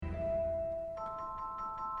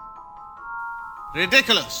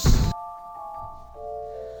Ridiculous.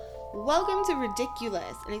 Welcome to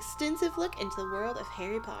Ridiculous, an extensive look into the world of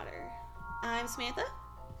Harry Potter. I'm Samantha.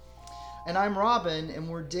 And I'm Robin, and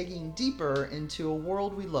we're digging deeper into a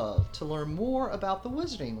world we love to learn more about the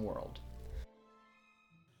Wizarding World.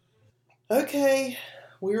 Okay,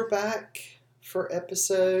 we're back for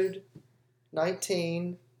episode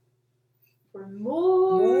 19. For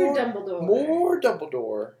more Dumbledore. More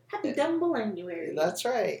Dumbledore. Happy Dumbleannuary. That's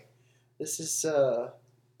right. This is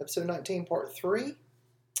episode 19, part 3.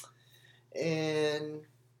 And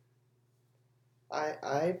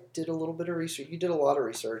I did a little bit of research. You did a lot of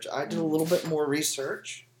research. I did a little bit more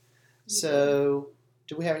research. So,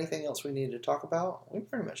 do we have anything else we need to talk about? We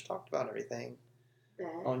pretty much talked about everything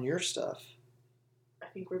on your stuff. I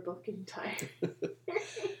think we're both getting tired.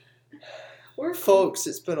 Folks,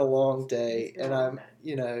 it's been a long day. And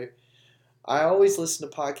I always listen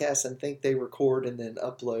to podcasts and think they record and then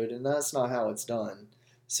upload. And that's not how it's done.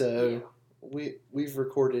 So, we've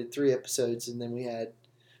recorded 3 episodes, and then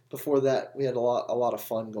before that, we had a lot of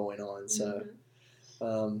fun going on. So,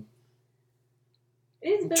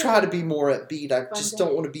 try to be more upbeat. I just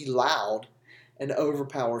don't want to be loud and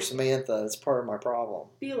overpower Samantha. That's part of my problem.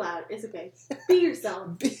 Be loud. It's okay. Be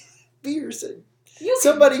yourself. be yourself.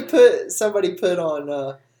 Somebody put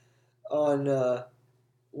on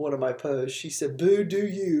one of my posts. She said, "Boo, do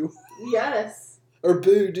you?" Yes. Or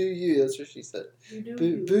 "Boo, do you?" That's what she said. You do boo,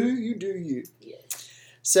 you. Boo, you do you. Yes.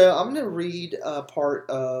 So I'm going to read part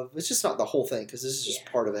of. It's just not the whole thing because this is just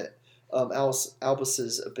part of it.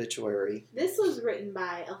 Albus's obituary. This was written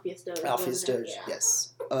by Alpheus Doge. Alpheus Doge,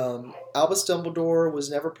 yes. Albus Dumbledore was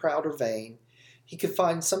never proud or vain. He could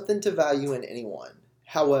find something to value in anyone.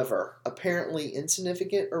 However, apparently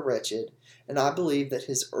insignificant or wretched, and I believe that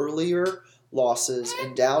his earlier losses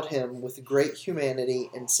endowed him with great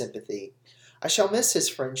humanity and sympathy. I shall miss his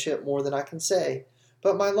friendship more than I can say,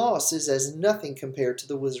 but my loss is as nothing compared to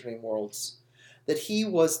the Wizarding World's. That he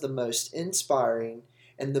was the most inspiring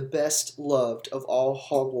and the best loved of all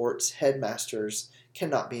Hogwarts headmasters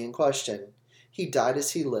cannot be in question. He died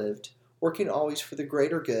as he lived, working always for the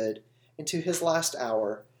greater good, and to his last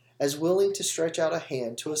hour, as willing to stretch out a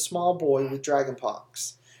hand to a small boy with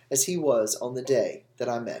dragonpox as he was on the day that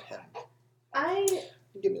I met him.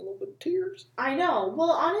 Give me a little bit of tears. I know.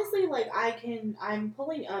 Well, honestly, I'm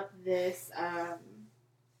pulling up this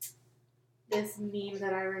this meme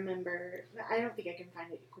that I remember. I don't think I can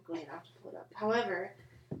find it quickly enough to pull it up. However,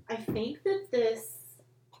 I think that this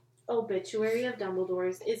obituary of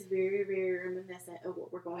Dumbledore's is very, very reminiscent of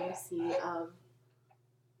what we're going to see of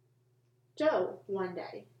Joe one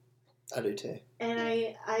day. I do too. And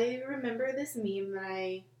I remember this meme that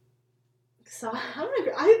I saw.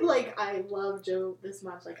 I love Joe this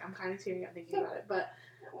much. Like, I'm kind of tearing up thinking about it. But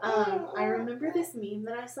I remember this meme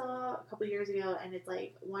that I saw a couple years ago, and it's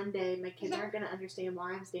like, one day my kids aren't going to understand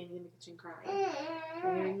why I'm standing in the kitchen crying.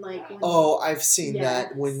 And I've seen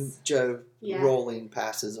that when Joe Rowling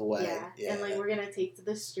passes away. Yeah. And we're going to take to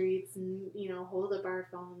the streets and, hold up our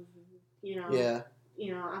phones. And,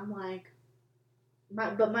 I'm like,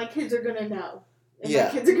 but my kids are going to know. And my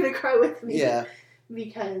kids are going to cry with me. Yeah.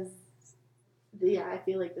 Because, I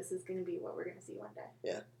feel like this is going to be what we're going to see one day.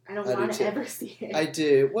 Yeah. I don't want to ever see it. I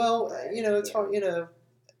do. Well, it's hard,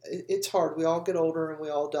 it's hard. We all get older and we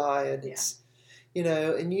all die, and it's,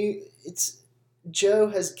 Joe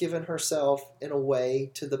has given herself in a way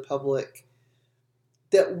to the public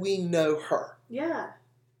that we know her. Yeah.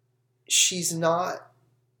 She's not,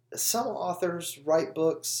 some authors write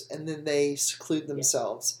books and then they seclude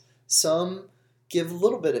themselves. Yeah. Some give a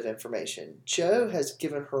little bit of information. Joe has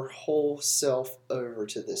given her whole self over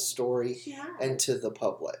to this story and to the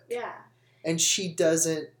public. Yeah. And she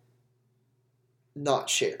doesn't not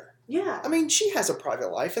share. Yeah. I mean, she has a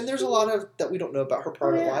private life, and there's a lot of that we don't know about her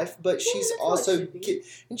private life, but she's also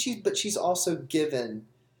she's also given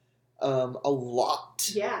a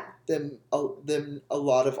lot. Yeah. Than a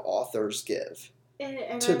lot of authors give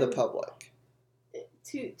to the public.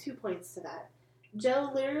 2 points to that.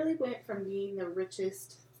 Joe literally went from being the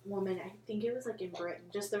richest woman, I think it was in Britain,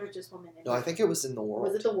 just the richest woman in Britain. I think it was in the world.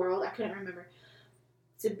 Was it the world? I couldn't remember.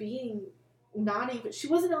 To being not even, she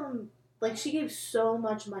wasn't on, she gave so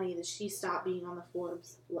much money that she stopped being on the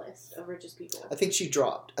Forbes list of richest people. I think she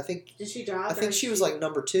dropped. Did she drop? I think she was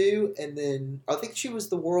number 2, and then I think she was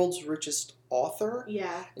the world's richest author.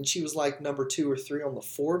 Yeah. And she was number 2 or 3 on the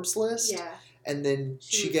Forbes list. Yeah. And then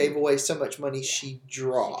she gave away so much money, she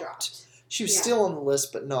dropped. She was still on the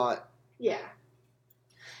list, but not. Yeah.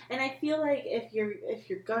 And I feel like if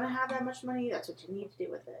you're gonna have that much money, that's what you need to do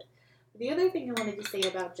with it. The other thing I wanted to say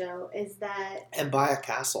about Joe is that... And buy a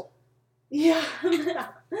castle. Yeah.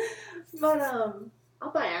 But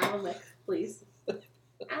I'll buy Alan Wake, please.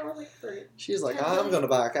 Alan Wake for She's like, 10 I'm million. going to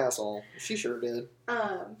buy a castle. She sure did.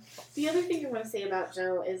 The other thing I want to say about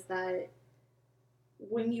Jo is that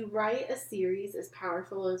when you write a series as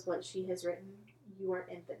powerful as what she has written, you are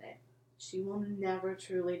infinite. She will never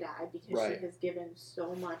truly die because Right. she has given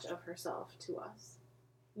so much of herself to us.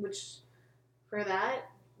 Which, for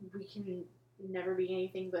that, we can never be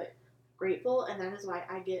anything but grateful, and that is why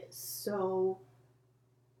I get so.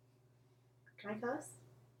 Can I cuss?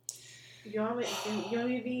 You want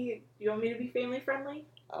me to be family friendly?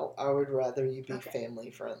 I would rather you be Okay.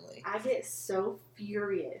 family friendly. I get so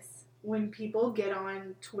furious when people get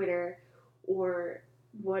on Twitter or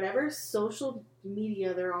whatever social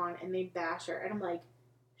media they're on and they bash her, and I'm like,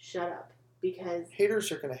 shut up, because.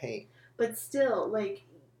 Haters are going to hate. But still, like,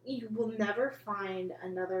 you will never find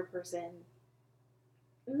another person.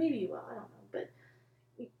 Maybe you will, I don't know, but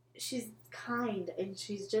she's kind, and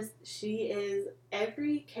she is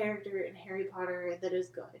every character in Harry Potter that is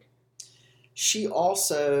good. She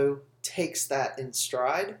also takes that in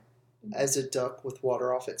stride as a duck with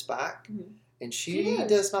water off its back. Mm-hmm. And she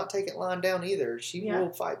does not take it lying down either. She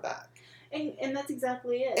will fight back. And that's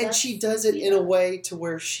exactly it. And she does it in a way to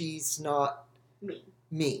where she's not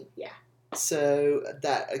mean. Yeah. So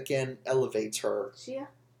that, again, elevates her. Yeah.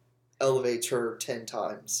 Elevates her 10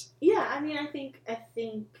 times. Yeah, I mean, I think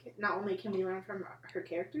not only can we learn from her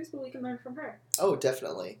characters, but we can learn from her. Oh,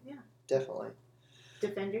 definitely. Yeah. Definitely.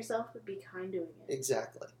 Defend yourself, but be kind doing it.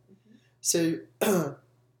 Exactly. Mm-hmm. So,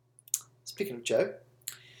 speaking of Jo.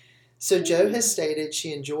 So Jo has stated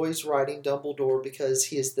she enjoys writing Dumbledore because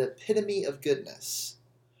he is the epitome of goodness.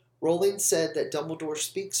 Rowling said that Dumbledore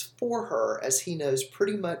speaks for her as he knows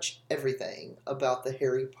pretty much everything about the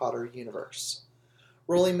Harry Potter universe.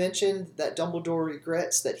 Rowling mentioned that Dumbledore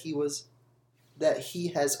regrets that he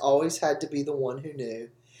has always had to be the one who knew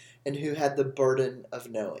and who had the burden of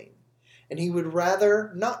knowing, and he would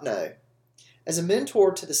rather not know. As a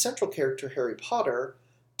mentor to the central character Harry Potter,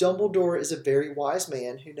 Dumbledore is a very wise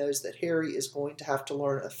man who knows that Harry is going to have to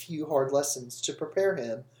learn a few hard lessons to prepare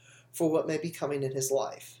him for what may be coming in his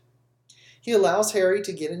life. He allows Harry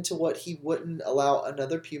to get into what he wouldn't allow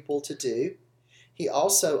another pupil to do. He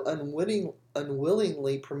also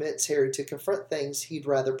unwillingly permits Harry to confront things he'd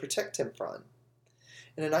rather protect him from.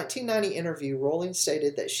 In a 1990 interview, Rowling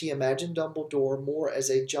stated that she imagined Dumbledore more as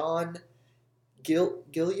a John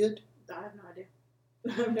Gilyard? I have no idea.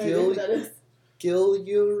 I have no idea who that is.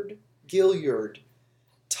 Gilyard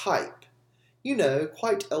type. You know,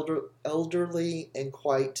 quite elderly and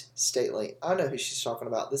quite stately. I know who she's talking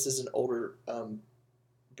about. This is an older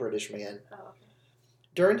British man. Oh, okay.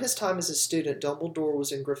 During his time as a student, Dumbledore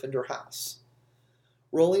was in Gryffindor House.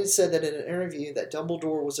 Rowling said that in an interview that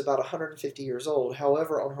Dumbledore was about 150 years old.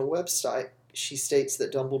 However, on her website, she states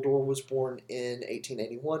that Dumbledore was born in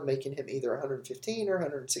 1881, making him either 115 or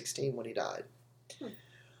 116 when he died.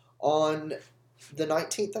 On the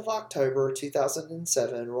 19th of October,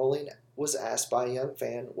 2007, Rowling was asked by a young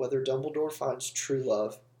fan whether Dumbledore finds true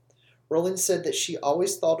love. Rowling said that she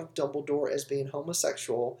always thought of Dumbledore as being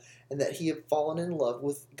homosexual and that he had fallen in love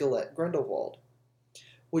with Gellert Grindelwald,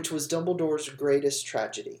 which was Dumbledore's greatest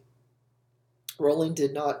tragedy. Rowling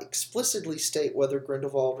did not explicitly state whether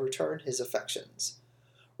Grindelwald returned his affections.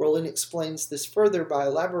 Rowling explains this further by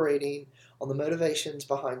elaborating on the motivations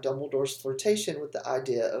behind Dumbledore's flirtation with the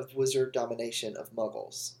idea of wizard domination of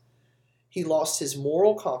Muggles. He lost his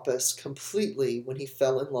moral compass completely when he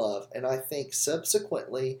fell in love, and I think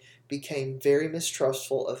subsequently became very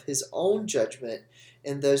mistrustful of his own judgment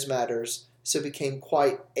in those matters, so became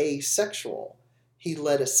quite asexual. He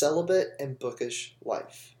led a celibate and bookish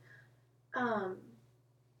life. I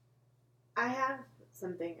have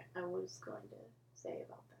something I was going to say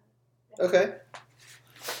about that. Okay.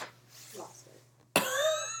 Lost it.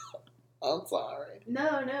 I'm sorry.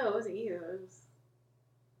 No, it wasn't you.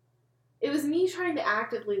 It was me trying to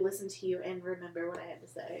actively listen to you and remember what I had to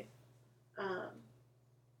say.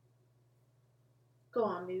 Go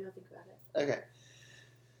on, maybe I'll think about it. Okay.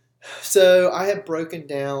 So I have broken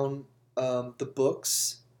down the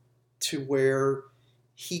books to where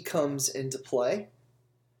he comes into play.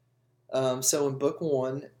 So in book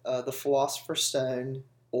 1, the Philosopher's Stone,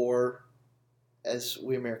 or as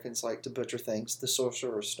we Americans like to butcher things, the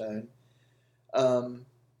Sorcerer's Stone,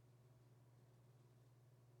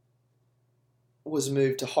 was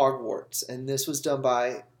moved to Hogwarts, and this was done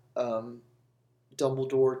by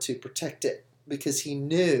Dumbledore to protect it because he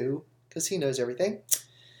knows everything,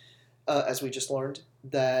 as we just learned,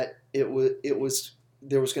 that there was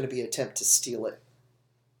going to be an attempt to steal it.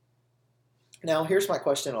 Now, here's my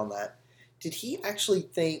question on that. Did he actually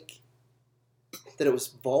think that it was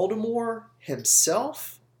Voldemort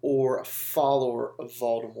himself or a follower of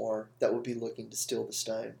Voldemort that would be looking to steal the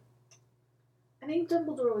stone. I think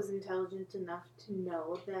Dumbledore was intelligent enough to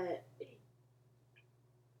know that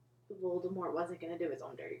Voldemort wasn't going to do his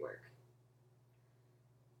own dirty work.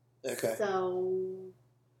 Okay. So,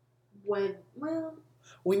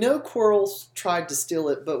 we know Quirrell tried to steal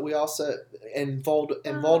it, but we also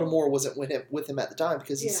Voldemort wasn't with him at the time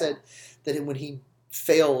because he said that when he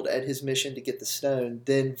failed at his mission to get the stone,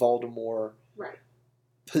 then Voldemort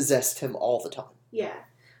possessed him all the time. Yeah,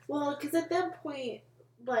 well, because at that point,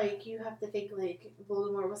 like, you have to think like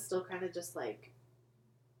Voldemort was still kind of just like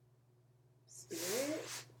spirit,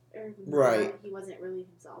 or right? He wasn't really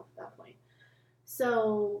himself at that point.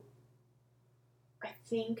 So I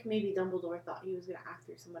think maybe Dumbledore thought he was going to act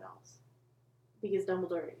through someone else. Because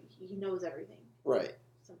Dumbledore, he knows everything. Right.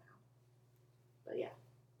 Somehow. But yeah,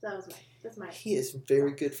 that's my... He is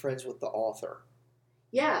very good friends with the author.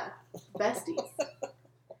 Yeah, besties.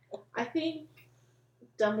 I think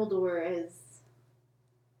Dumbledore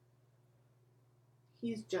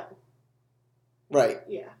he's Joe. Right.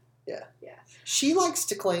 Yeah. Yeah. Yeah. She likes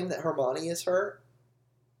to claim that Hermione is her,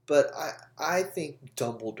 but I think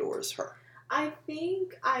Dumbledore is her. I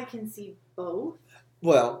think I can see both.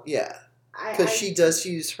 Well, yeah. Because she does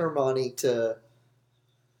use Hermione to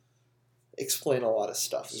explain a lot of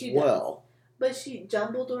stuff as well. But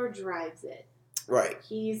Dumbledore drives it. Right.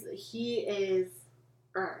 He is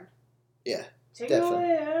Ern. Yeah. Take definitely.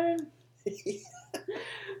 it away,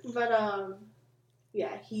 Ern. But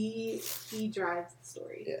yeah, he drives the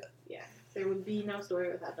story. Yeah. Yeah. There would be no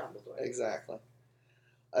story without Dumbledore. Exactly.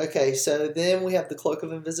 Okay, so then we have the Cloak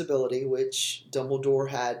of Invisibility, which Dumbledore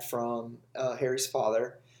had from Harry's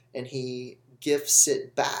father, and he gifts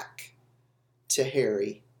it back to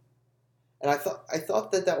Harry. And I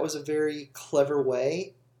thought that was a very clever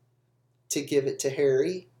way to give it to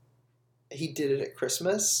Harry. He did it at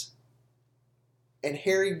Christmas, and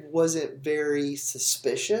Harry wasn't very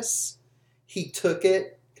suspicious. He took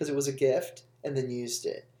it because it was a gift and then used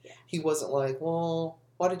it. Yeah. He wasn't like, well,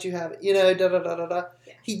 why did you have it? You know, da-da-da-da-da.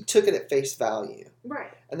 Yeah. He took it at face value.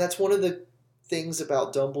 Right. And that's one of the things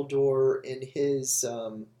about Dumbledore in his,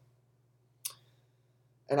 and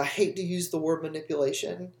I hate to use the word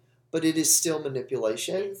manipulation, but it is still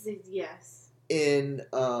manipulation. Yes. In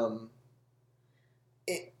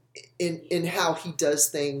how he does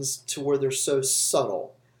things to where they're so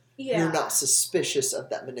subtle. Yeah. You're not suspicious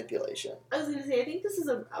of that manipulation. I was going to say, I think this is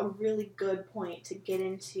a really good point to get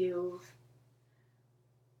into.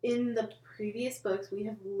 In the previous books, we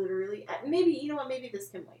have literally... Maybe, you know what, maybe this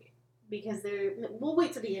can wait. Because we'll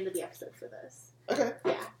wait till the end of the episode for this. Okay.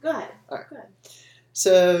 Yeah, go ahead. All right. Go ahead.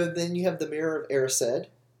 So, then you have the Mirror of Erised,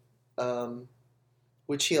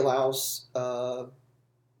 which he allows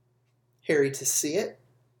Harry to see it,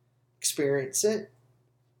 experience it,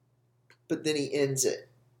 but then he ends it.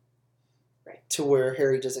 Right. To where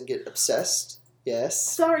Harry doesn't get obsessed. Yes.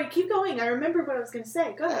 Sorry, keep going. I remember what I was going to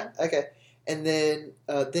say. Go ahead. Okay. And then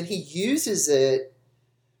he uses it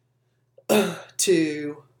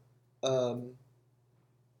to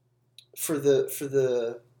for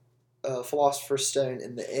the Philosopher's Stone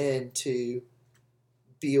in the end to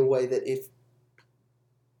be a way that if it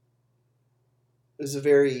was a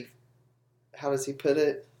very, how does he put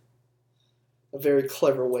it? A very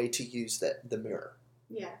clever way to use the mirror.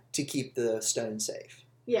 Yeah. To keep the stone safe.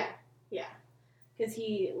 Yeah. Yeah. Because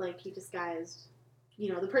he disguised,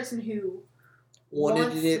 the person who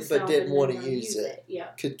wanted it but didn't want to use it. Yeah.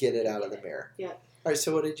 Could get it out of the mirror. Yeah. All right.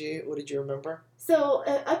 So what did you remember? So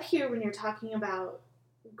up here, when you're talking about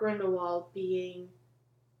Grindelwald being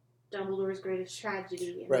Dumbledore's greatest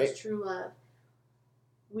tragedy and his true love,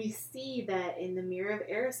 we see that in the Mirror of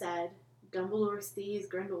Erised, Dumbledore sees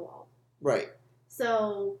Grindelwald. Right.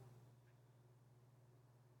 So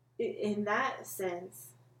in that sense,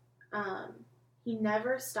 he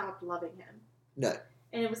never stopped loving him. No.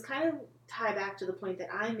 And it was kind of tie back to the point that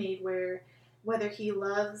I made where whether he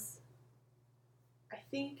loves, I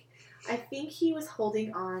think he was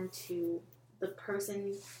holding on to the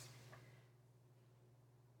person,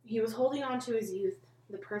 he was holding on to his youth,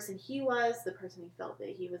 the person he was, the person he felt that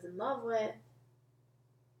he was in love with,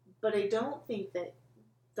 but I don't think that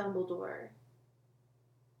Dumbledore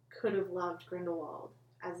could have loved Grindelwald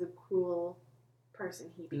as a cruel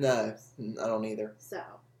person he becomes. No, I don't either. So,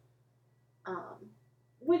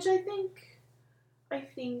 which I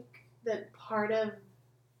think that part of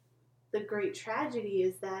the great tragedy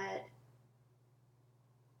is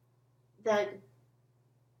that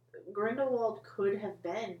Grindelwald could have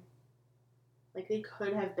been, they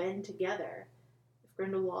could have been together if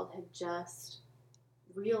Grindelwald had just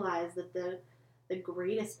realized that the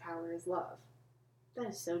greatest power is love. That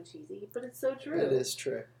is so cheesy, but it's so true. It is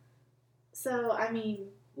true. So, I mean...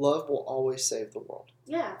 Love will always save the world.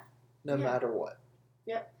 Yeah. No matter what.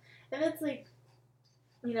 Yep. And it's like,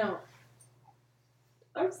 you know...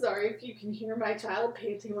 I'm sorry if you can hear my child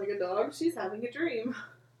panting like a dog. She's having a dream.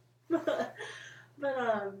 but,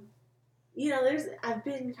 you know, I've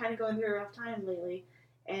been kind of going through a rough time lately.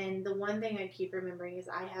 And the one thing I keep remembering is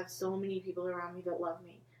I have so many people around me that love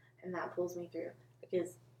me. And that pulls me through.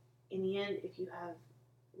 Because in the end, if you have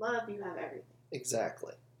love, you have everything.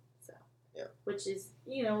 Exactly. So, yeah. Which is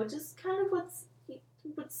kind of what's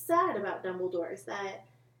sad about Dumbledore is that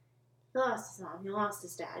he lost his mom, he lost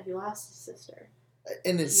his dad, he lost his sister.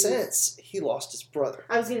 In a sense, he lost his brother.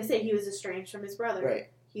 I was going to say he was estranged from his brother. Right.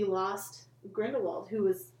 He lost Grindelwald, who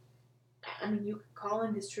was, I mean, you could call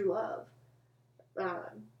him his true love.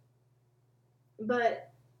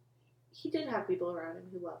 But he did have people around him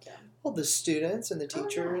who loved him. Well, the students and the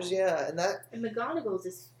teachers, yeah. And McGonagall's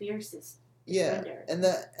his fiercest defender. And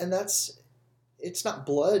that's, it's not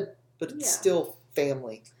blood, but it's still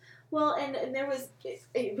family. Well, and there was,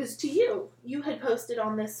 it was to you. You had posted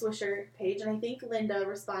on this Swisher page, and I think Linda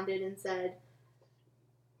responded and said,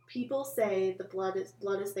 people say the blood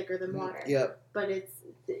is thicker than water. Yep. But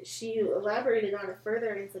she elaborated on it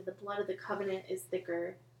further and said the blood of the covenant is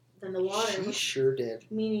thicker than the water. She sure did.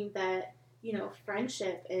 Meaning that, you know,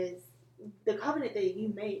 friendship is, the covenant that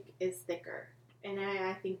you make is thicker. And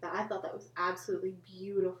I thought that was absolutely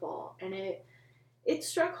beautiful. And it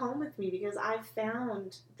struck home with me because I've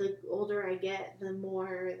found the older I get, the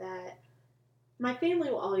more that my family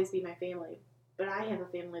will always be my family, but I have a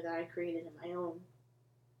family that I created in my own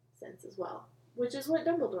sense as well, which is what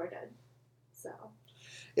Dumbledore did. So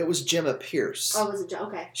it was Gemma Pierce. Oh, was it?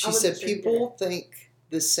 Okay. She said people think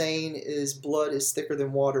the saying is blood is thicker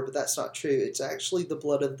than water, but that's not true. It's actually the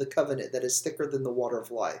blood of the covenant that is thicker than the water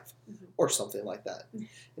of life, or something like that. It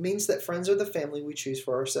means that friends are the family we choose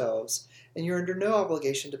for ourselves, and you're under no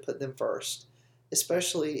obligation to put them first,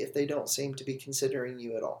 especially if they don't seem to be considering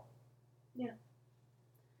you at all. Yeah.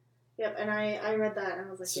 Yep, and I read that and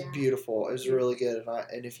I was like, it's beautiful. It was really good,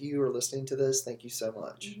 and if you are listening to this, thank you so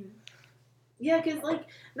much. Mm-hmm. Yeah, because, like,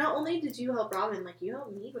 not only did you help Robin, like, you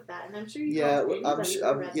helped me with that, and I'm sure you helped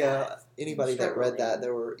anybody that read that,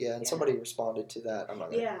 there were, somebody responded to that. I'm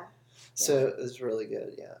not gonna, so it was really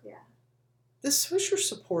good, Yeah. The Swisher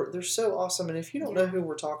support, they're so awesome, and if you don't know who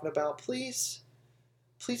we're talking about, please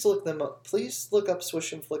look them up. Please look up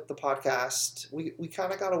Swish and Flick the podcast. We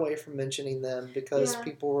kind of got away from mentioning them because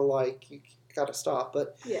people were like, you gotta stop,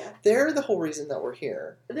 but they're the whole reason that we're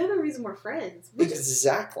here. They're the reason we're friends.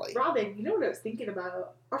 Exactly. Robin, you know what I was thinking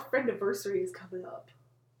about? Our friend anniversary is coming up.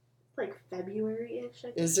 Like February-ish,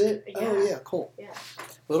 I think. Is it? Yeah. Oh, yeah, cool. Yeah.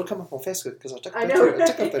 Well, it'll come up on Facebook because I took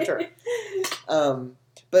a picture.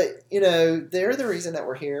 But, you know, they're the reason that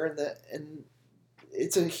we're here, and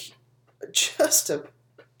it's just a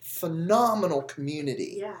phenomenal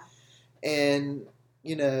community. Yeah. And,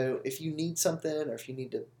 you know, if you need something, or if you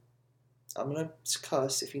need to, I'm going to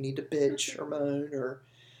cuss, if you need to bitch or moan, or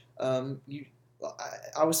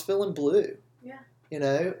I was feeling blue. Yeah. You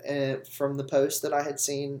know, and from the post that I had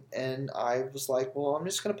seen, and I was like, well, I'm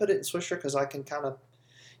just going to put it in Swisher because I can kind of,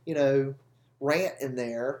 you know, rant in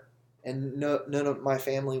there, and none of my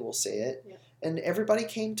family will see it. Yeah. And everybody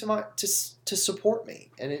came to support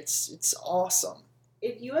me, and it's awesome.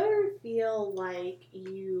 If you ever feel like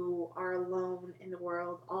you are alone in the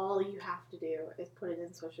world, all you have to do is put it in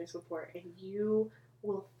Swisher support, and you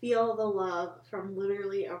will feel the love from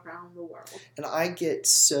literally around the world. And I get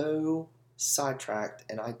so sidetracked,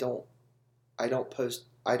 and I don't post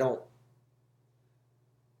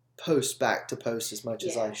back to post as much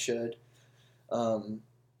as I should.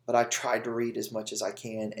 But I try to read as much as I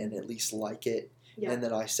can and at least like it. Yeah. And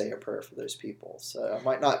then I say a prayer for those people. So I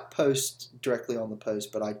might not post directly on the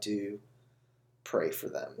post, but I do pray for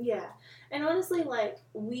them. Yeah. And honestly, like,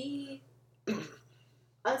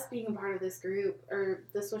 us being a part of this group, or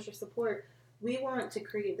the Swisher support, we want to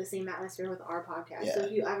create the same atmosphere with our podcast. Yeah. So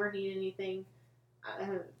if you ever need anything,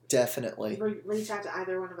 definitely reach out to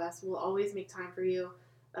either one of us. We'll always make time for you.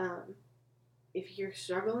 If you're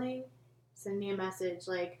struggling, send me a message.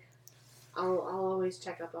 Like, I'll always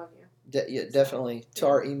check up on you. Definitely. To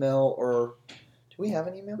our email, or do we have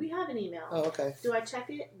an email? We have an email. Oh, okay. Do I check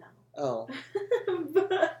it? No. Oh.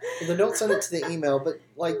 Well, then don't send it to the email, but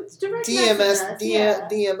like DM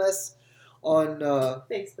us on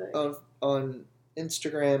Facebook, on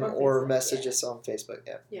Instagram, or message us on Facebook.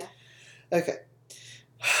 Yeah. Yeah. Okay.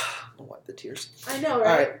 I'll wipe the tears. I know,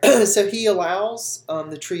 right? All right. So he allows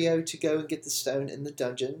the trio to go and get the stone in the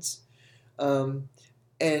dungeons.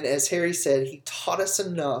 And as Harry said, he taught us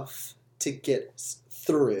enough to get us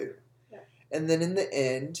through. Yeah. And then in the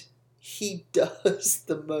end, he does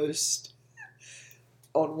the most,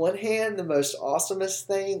 on one hand, the most awesomest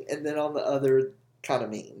thing, and then on the other, kind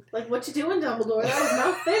of mean. Like, what you doing, Dumbledore? That was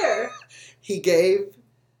not fair. He gave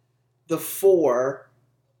the 4,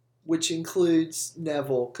 which includes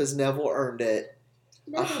Neville, because Neville earned it,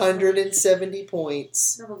 170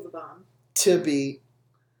 points Neville's the bomb. to beat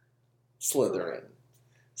Slytherin.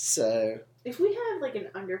 So if we have like an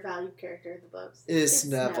undervalued character in the books, it's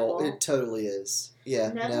Neville. It totally is.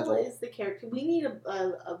 Yeah, Neville is the character. We need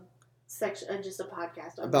a section, just a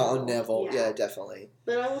podcast on Neville. Yeah, definitely.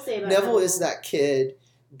 But I will say about Neville is that kid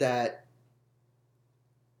that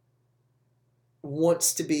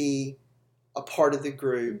wants to be a part of the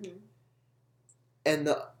group, and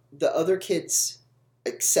the other kids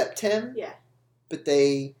accept him. Yeah. But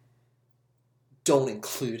they don't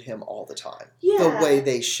include him all the time. Yeah. The way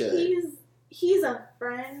they should. He's a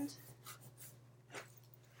friend,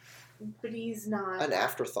 but he's not an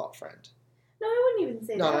afterthought friend. No, I wouldn't even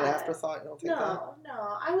say not that. Not an afterthought. You don't think that?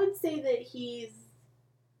 No. I would say that he's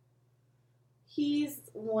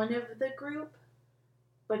one of the group,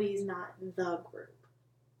 but he's not the group.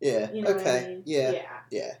 Yeah. You know what I mean? Yeah.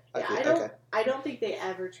 I don't think they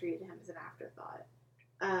ever treated him as an afterthought.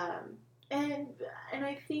 And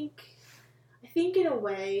I think in a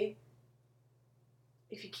way,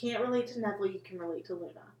 if you can't relate to Neville, you can relate to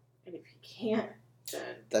Luna. And if you can't, then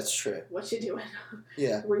that's true. What you doing?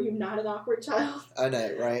 Yeah. Were you not an awkward child? I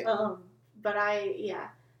know, right? But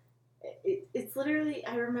it's literally.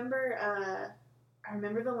 I remember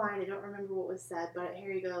the line. I don't remember what was said, but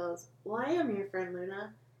Harry goes, "Well, I am your friend,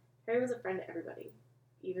 Luna." Harry was a friend to everybody,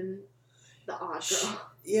 even the odd girl.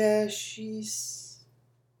 Yeah, she's.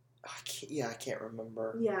 I can't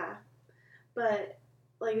remember. Yeah, but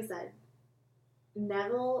like I said,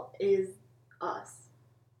 Neville is us,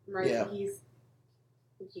 right? Yeah. You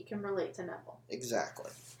can relate to Neville.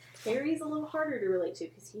 Exactly. Harry's a little harder to relate to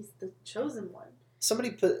because he's the chosen one.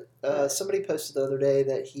 Somebody posted the other day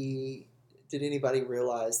that did anybody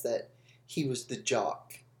realize that he was the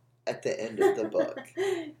jock at the end of the book?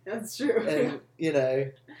 That's true. And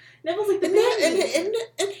Neville's like the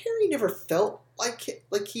and Harry never felt like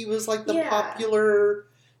he was like the popular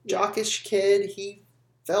jockish kid. He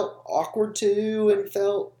felt awkward too, and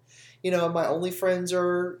felt, my only friends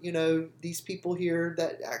are, these people here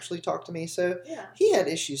that actually talk to me. So he had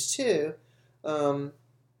issues too.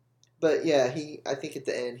 But yeah, I think at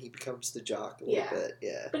the end he becomes the jock a little bit.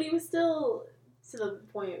 Yeah. But he was still to the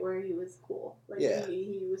point where he was cool. Like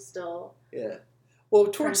he was still. Yeah. Well,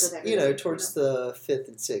 towards the 5th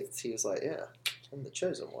and 6th, he was like, yeah, I'm the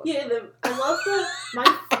chosen one. Yeah, I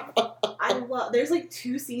love there's like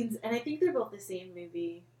 2 scenes, and I think they're both the same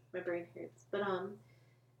movie. My brain hurts, but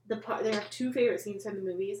there are 2 favorite scenes from the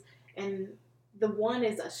movies, and the one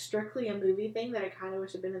is strictly a movie thing that I kind of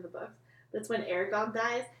wish had been in the books. That's when Aragog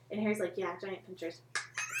dies, and Harry's like, "Yeah, giant pinchers."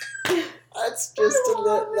 That's just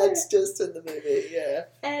in the movie, yeah.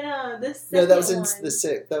 And this that was in the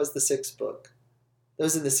 6th. That was the 6th book. That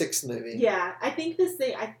was in the 6th movie. Yeah, I think this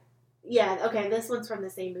thing. This one's from the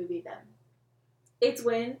same movie then. It's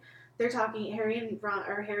when they're talking. Harry and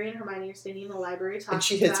Hermione are standing in the library talking. And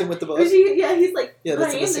she hits him with the book. He's like, "Yeah,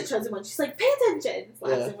 I am the chosen one." She's like, "Pay attention!"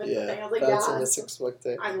 Slaps him with the thing. I was like, that's in the 6th book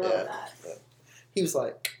too. I love that. Yeah. He was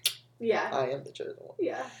like, "Yeah, I am the chosen one."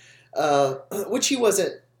 Yeah. Which he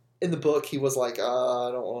wasn't in the book. He was like,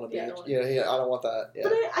 I don't want to be. I don't want that. Yeah.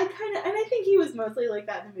 But I think he was mostly like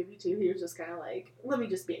that in the movie too. He was just kind of like, let me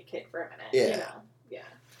just be a kid for a minute. Yeah. Yeah.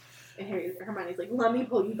 And Hermione's like, let me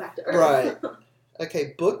pull you back to Earth. Right.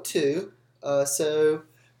 Okay, book 2. So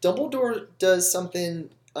Dumbledore does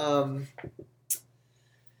something.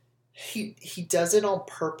 He does it on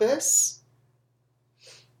purpose.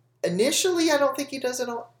 Initially, I don't think he does it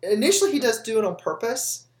on. Initially, he does do it on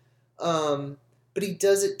purpose, but he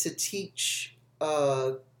does it to teach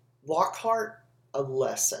Lockhart a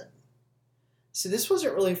lesson. So this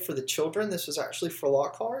wasn't really for the children. This was actually for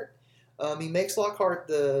Lockhart. He makes Lockhart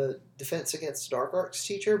the Defense Against Dark Arts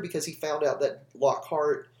teacher because he found out that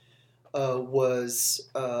Lockhart was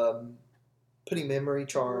putting memory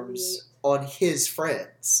charms on his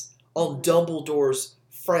friends, on Dumbledore's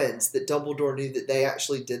friends, that Dumbledore knew that they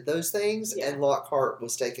actually did those things, and Lockhart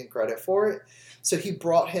was taking credit for it. So he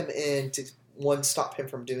brought him in to, one, stop him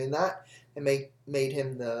from doing that, and made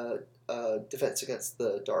him the Defense Against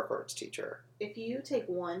the Dark Arts teacher. If you take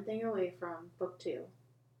one thing away from book 2,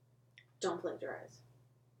 don't plagiarize.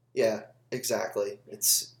 Yeah, exactly.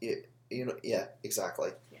 It's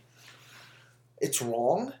exactly. Yeah. It's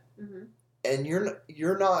wrong, and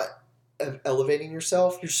you're not elevating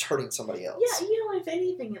yourself, you're just hurting somebody else. Yeah, if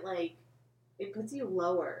anything, it puts you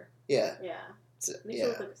lower. Yeah. Yeah. Makes you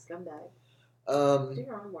look like a scumbag. Do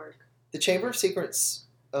your own work. The Chamber of Secrets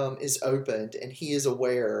is opened, and he is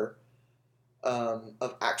aware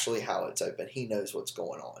of actually how it's open. He knows what's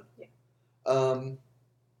going on. Yeah.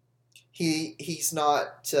 He's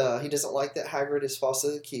not. He doesn't like that Hagrid is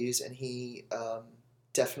falsely accused, and he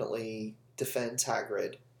definitely defends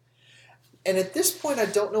Hagrid. And at this point, I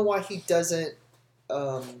don't know why he doesn't.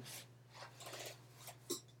 I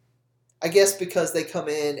guess because they come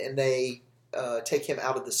in and they take him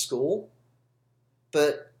out of the school,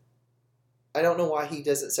 but I don't know why he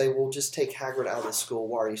doesn't say, "Well, just take Hagrid out of the school.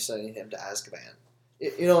 Why are you sending him to Azkaban?"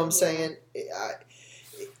 You know what I'm saying?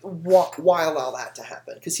 Why allow that to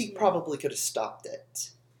happen? Because he probably could have stopped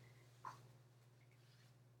it.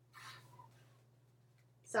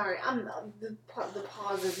 Sorry, I'm the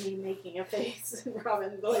pause of me making a face,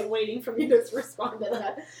 Robin, waiting for me to respond to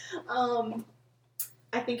that.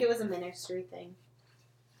 I think it was a ministry thing.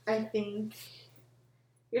 I think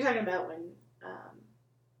you're talking about when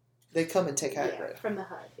they come and take Hagrid from the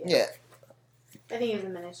HUD. Yeah. I think it was a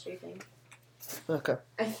ministry thing. Okay.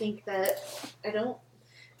 I think that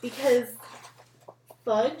because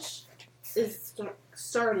Fudge is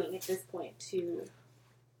starting at this point to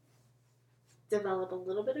develop a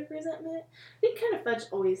little bit of resentment. I think kind of Fudge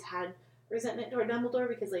always had resentment toward Dumbledore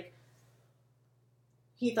because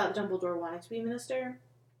he thought Dumbledore wanted to be minister,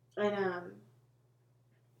 and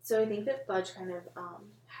so I think that Fudge kind of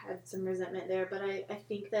had some resentment there. But I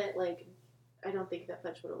think that I don't think that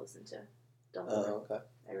Fudge would have listened to Dumbledore. Oh, okay.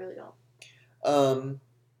 I really don't.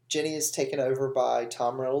 Ginny is taken over by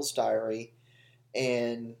Tom Riddle's diary,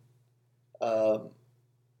 and Dumbledore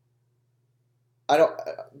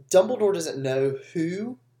doesn't know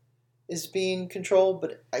who is being controlled,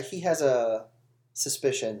 but he has a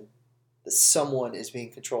suspicion that someone is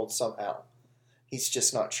being controlled somehow. He's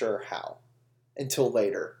just not sure how until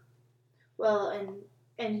later. Well,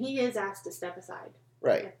 and he is asked to step aside.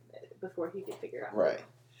 Right. Before he could figure out. Right.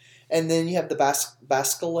 And then you have the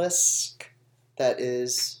Basilisk that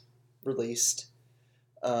is released.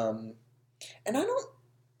 And I don't...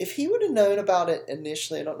 If he would have known about it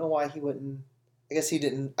initially, I don't know why he wouldn't... I guess he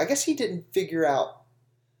didn't figure out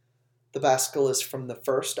the Basilisk from the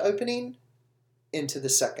first opening into the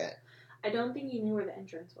second. I don't think he knew where the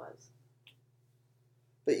entrance was.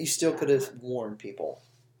 But you still could have warned people.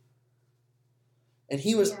 And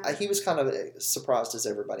he was kind of as surprised as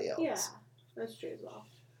everybody else. Yeah, that's true as well.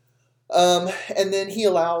 And then he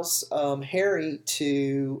allows Harry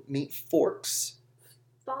to meet Forks.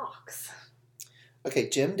 Fox. Okay,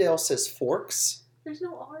 Jim Dale says Forks. There's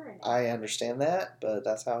no R in it. I understand that, but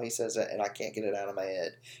that's how he says it, and I can't get it out of my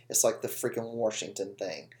head. It's like the freaking Washington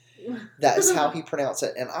thing. That is how he pronounced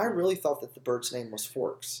it, and I really thought that the bird's name was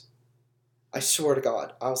Forks. I swear to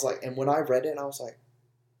God. I was like, and when I read it, I was like,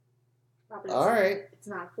 all right. It's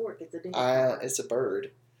not a fork, it's a different it's a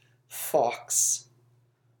bird. Fox.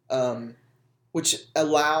 Which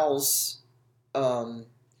allows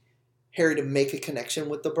Harry to make a connection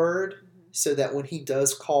with the bird, so that when he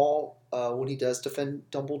does defend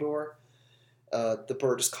Dumbledore, the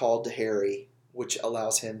bird is called to Harry, which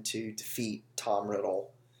allows him to defeat Tom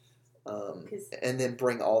Riddle, and then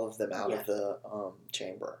bring all of them out of the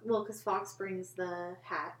chamber. Well, because Fox brings the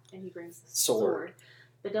hat, and he brings the sword.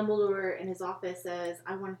 But Dumbledore in his office says,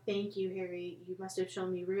 "I want to thank you, Harry. You must have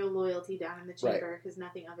shown me real loyalty down in the chamber, because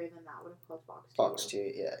nothing other than that would have called Fox to you." Fox to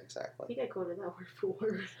you, yeah, exactly. I think I quoted that word for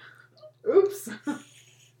word. Oops.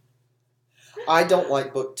 I don't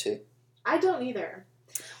like book 2. I don't either.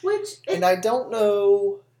 And I don't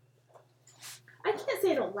know... I can't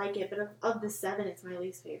say I don't like it, but of the 7, it's my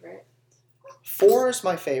least favorite. 4 is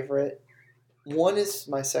my favorite. 1 is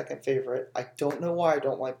my second favorite. I don't know why I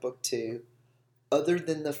don't like book 2. Other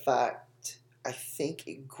than the fact, I think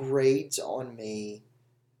it grades on me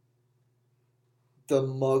the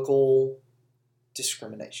Muggle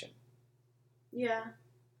discrimination. Yeah.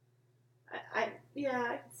 I can see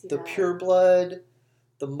the that. The pureblood,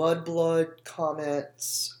 the mudblood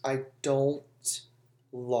comments, I don't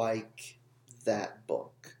like that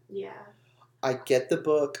book. Yeah. I get the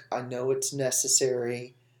book. I know it's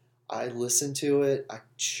necessary. I listen to it. I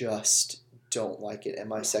just don't like it. And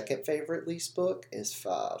my second favorite least book is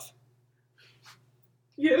 5.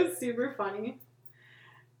 You know, it's super funny.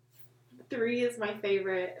 3 is my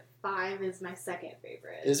favorite. 5 is my second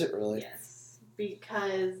favorite. Is it really? Yes,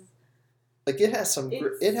 because it has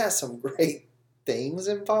some great things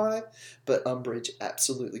in 5, but Umbridge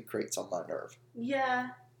absolutely grates on my nerve. Yeah,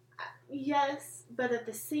 yes, but at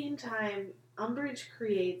the same time, Umbridge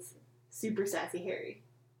creates super sassy Harry.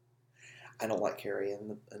 I don't like Harry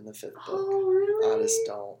in the fifth book. Oh, really? I just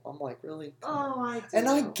don't. I'm like, really? Oh, I do. And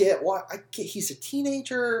I get why. He's a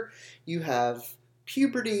teenager. You have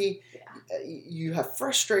puberty. Yeah. You have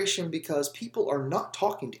frustration because people are not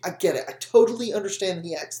talking to you. I get it. I totally understand that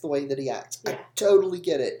he acts the way that he acts. Yeah. I totally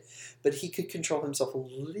get it. But he could control himself a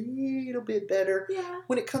little bit better Yeah.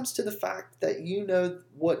 when it comes to the fact that you know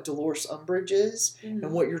what Dolores Umbridge is Mm-hmm.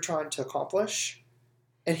 and what you're trying to accomplish.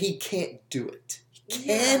 And he can't do it. He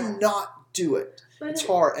Yeah. cannot do it. But it's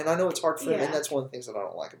hard. And I know it's hard for him. Yeah. And that's one of the things that I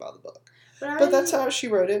don't like about the book. But That's how she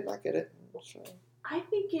wrote it. And I get it. So. I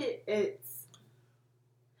think it's...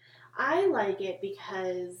 I like it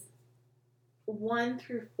because 1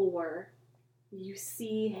 through 4, you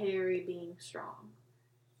see Harry being strong.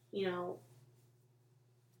 You know,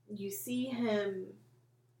 you see him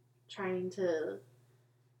trying to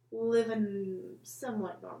live a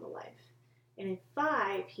somewhat normal life. And in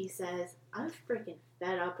 5, he says, I'm freaking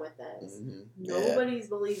fed up with this. Mm-hmm. Nobody's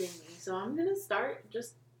believing me. So I'm going to start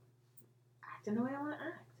just acting the way I want to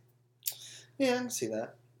act. Yeah, I can see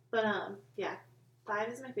that. But, yeah. 5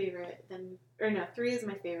 is my favorite. 3 is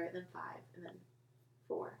my favorite, then 5, and then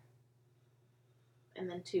 4. And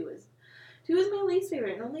then 2 is my least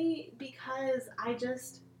favorite. And only because I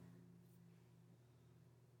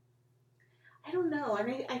don't know.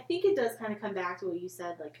 And I think it does kind of come back to what you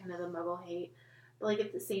said, like kind of the Muggle hate. But like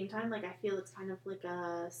at the same time, like I feel it's kind of like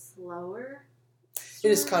a slower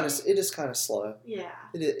story. It is kind of slow. Yeah.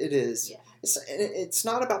 It is. Yeah. It's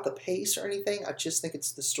not about the pace or anything. I just think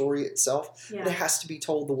it's the story itself. Yeah. But it has to be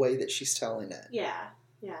told the way that she's telling it. Yeah.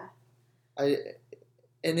 Yeah.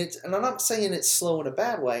 And I'm not saying it's slow in a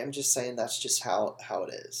bad way. I'm just saying that's just how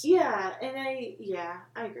it is. Yeah, and I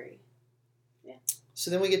agree. Yeah. So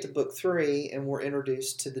then we get to book 3, and we're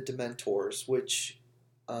introduced to the Dementors, which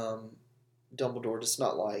Dumbledore does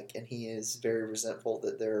not like, and he is very resentful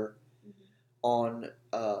that they're on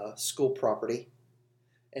school property,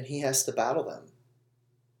 and he has to battle them.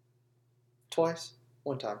 Twice?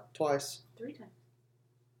 One time. Twice. 3 times.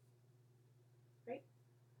 Right?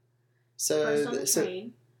 So, First on the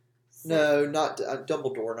train. No, not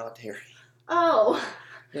Dumbledore, not Harry. Oh.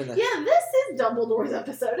 No. Yeah, this is Dumbledore's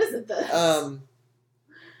episode, isn't this?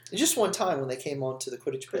 Just one time when they came on to the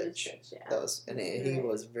Quidditch pitch. Yeah. That was, and he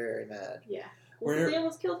was very mad. Yeah. Well, they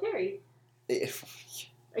almost killed Harry.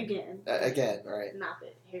 Again. Again, right. Not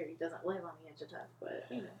that Harry doesn't live on the edge of death, but,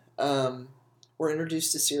 you know. We're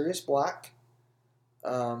introduced to Sirius Black,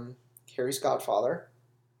 Harry's godfather.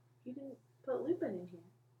 You didn't put Lupin in here.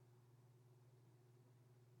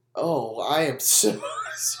 Oh, I am so...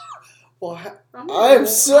 Well, I'm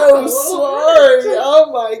so sorry.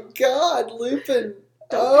 Oh, my God. Lupin...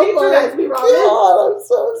 Don't patronize me, Robin. God, I'm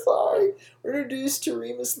so sorry. We're introduced to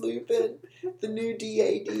Remus Lupin, the new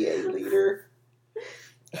DADA leader.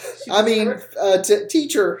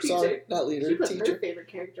 Teacher. Sorry, not leader. She put teacher. her favorite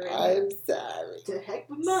character in. I'm sorry. To heck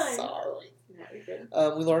with mine. Sorry. No, you're good.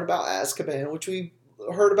 We learned about Azkaban, which we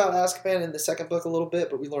heard about Azkaban in the second book a little bit,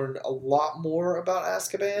 but we learned a lot more about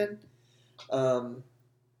Azkaban. And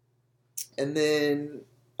then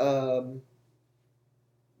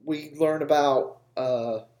we learn about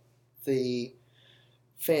the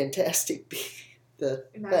fantastic the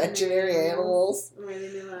imaginary animals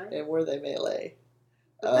and where they may lay.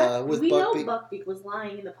 We know Buckbeak was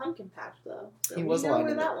lying in the pumpkin patch, though. So he was lying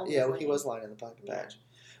in the pumpkin patch.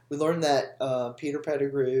 We learned that Peter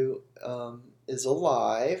Pettigrew is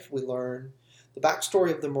alive. We learn the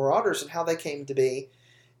backstory of the Marauders and how they came to be,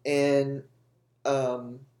 and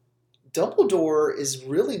Dumbledore is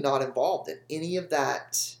really not involved in any of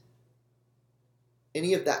that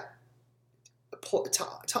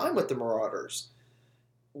time with the Marauders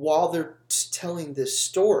while they're telling this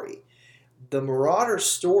story. The Marauders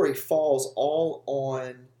story falls all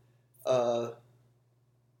on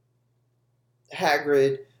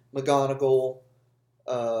Hagrid, McGonagall,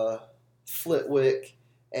 Flitwick,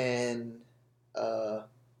 and not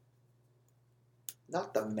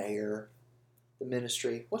the mayor, the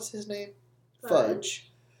ministry. What's his name? Fudge.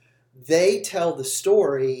 They tell the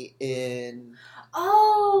story in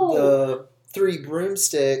the Three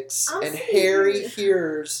Broomsticks, and Harry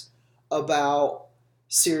hears about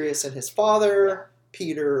Sirius and his father,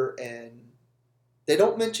 Peter, and they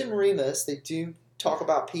don't mention Remus. They do talk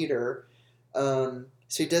about Peter. So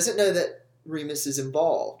he doesn't know that Remus is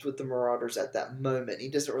involved with the Marauders at that moment. He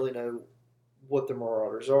doesn't really know what the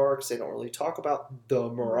Marauders are because they don't really talk about the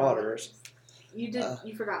Marauders. You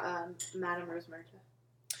forgot Madame Rosmerta.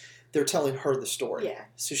 They're telling her the story. Yeah.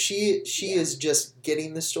 So she is just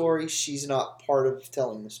getting the story. She's not part of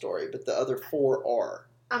telling the story, but the other 4 are.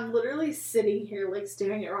 I'm literally sitting here, like,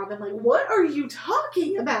 staring at Robin, like, what are you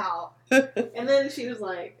talking about? And then she was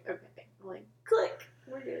like, okay. I'm like, click.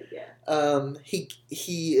 We're good, yeah.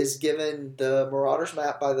 He is given the Marauders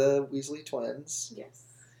map by the Weasley twins. Yes.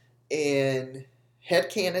 And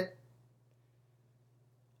headcanon,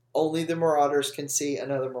 only the Marauders can see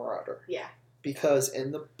another Marauder. Yeah. Because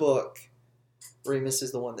in the book, Remus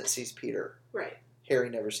is the one that sees Peter. Right. Harry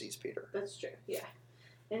never sees Peter. That's true, yeah.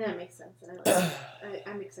 And that makes sense. And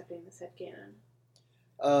I'm accepting this headcanon.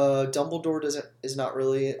 Dumbledore is not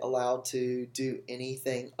really allowed to do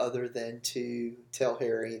anything other than to tell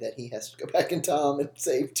Harry that he has to go back in time and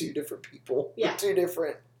save two different people. Yeah. Two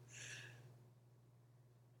different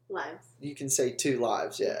lives. You can say 2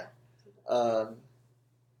 lives, yeah.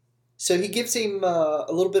 So he gives him a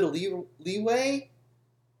little bit of leeway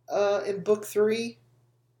in book 3,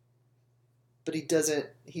 but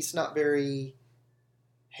he's not very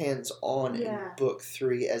hands-on in book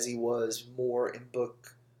 3 as he was more in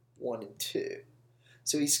book 1 and 2.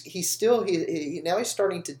 So he's still now he's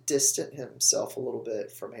starting to distance himself a little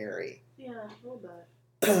bit from Harry. Yeah, a little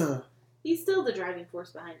bit. He's still the driving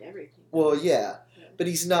force behind everything. Well, yeah, but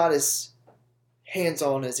he's not as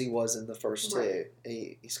hands-on as he was in the first 2. Right.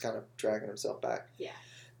 He's kind of dragging himself back. Yeah.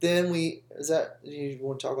 Then you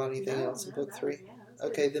want to talk about anything else in book 3?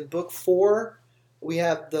 Okay, good. then book 4, we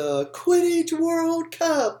have the Quidditch World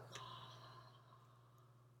Cup.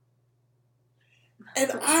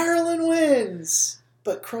 And Ireland wins,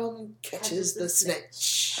 but Crumb catches the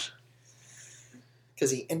snitch.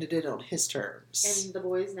 Because he ended it on his terms. And the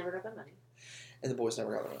boys never got the money.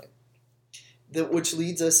 Which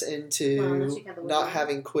leads us into not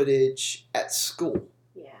having Quidditch at school.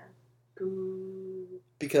 Yeah. Boo.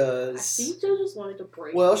 Because I think Jo just wanted to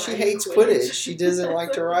break. Well, she hates Quidditch. She doesn't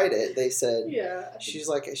like to write it, they said. Yeah. She's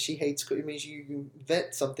like, she hates Quidditch. It means you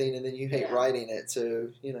invent something and then you hate writing it. So,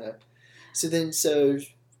 So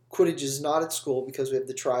Quidditch is not at school because we have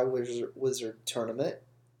the Triwizard Tournament.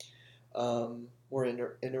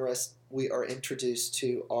 We are introduced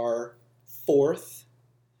to our 4th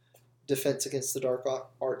Defense Against the Dark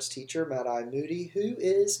Arts teacher, Mad-Eye Moody, who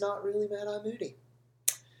is not really Mad-Eye Moody.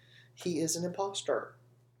 He is an imposter.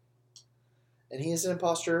 And he is an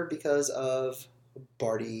imposter because of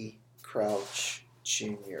Barty Crouch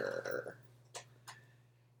Jr.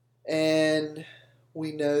 And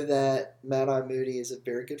we know that Mad-Eye Moody is a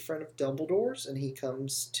very good friend of Dumbledore's, and he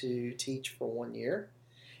comes to teach for 1 year.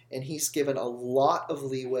 And he's given a lot of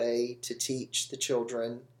leeway to teach the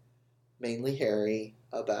children, mainly Harry,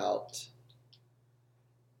 about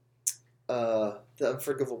the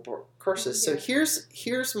unforgivable curses. So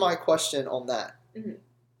here's my question on that. Mm-hmm.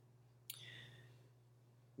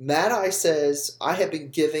 Mad-Eye says, I have been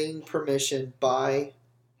given permission by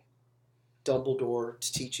Dumbledore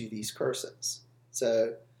to teach you these curses.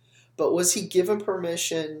 So, but was he given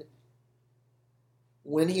permission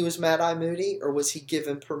when he was Mad-Eye Moody, or was he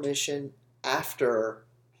given permission after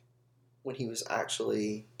when he was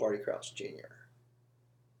actually Barty Crouch Jr.?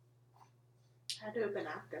 Had to have been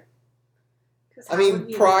after. I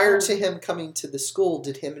mean, prior to him coming to the school,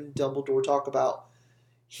 did him and Dumbledore talk about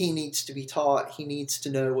he needs to be taught, he needs to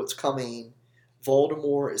know what's coming,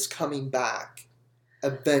 Voldemort is coming back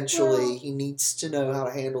eventually, he needs to know how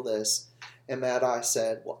to handle this? And Mad-Eye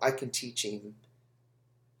said, well, I can teach him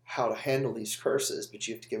how to handle these curses, but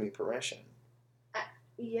you have to give me permission.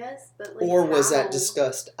 Yes, but or was that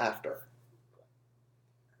discussed after?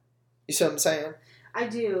 You see what I'm saying? I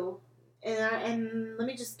do. And let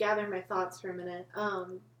me just gather my thoughts for a minute.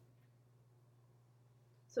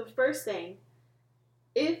 So first thing,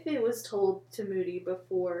 if it was told to Moody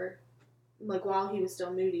before, like while he was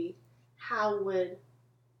still Moody, how would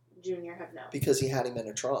Junior have known? Because he had him in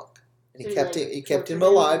a trunk. And so he kept him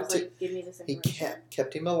alive give me this he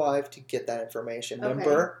kept him alive to get that information. Okay.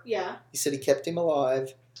 Remember? Yeah. He said he kept him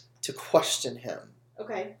alive to question him.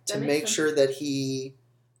 Okay. To make sure that he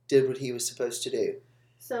did what he was supposed to do.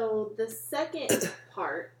 So the second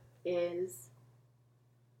part is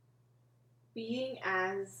being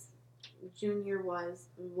as Junior was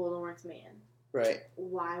Voldemort's man. Right.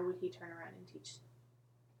 Why would he turn around and teach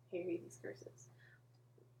Harry these curses?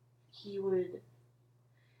 He would...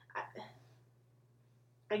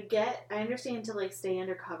 I understand to, like, stay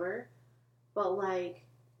undercover, but, like,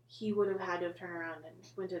 he would have had to have turned around and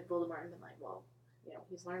went to Voldemort and been like, well,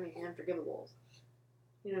 he's learning the Unforgivables.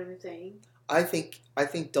 You know what I'm saying? I think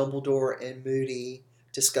Dumbledore and Moody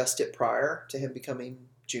discussed it prior to him becoming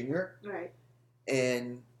Junior. Right.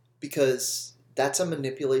 And because that's a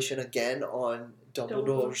manipulation again on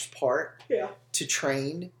Dumbledore's part to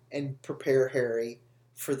train and prepare Harry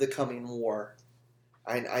for the coming war.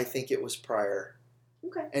 I think it was prior.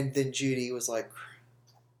 Okay. And then Judy was like,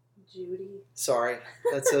 Judy. Sorry,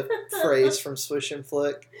 that's a phrase from Swish and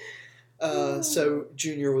Flick. So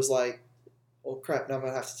Junior was like, well, crap, now I'm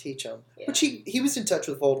going to have to teach him. Yeah. Which he was in touch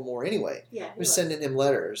with Voldemort anyway. Yeah, he was sending him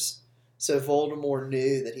letters. So Voldemort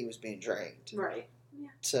knew that he was being drained. Right. Yeah.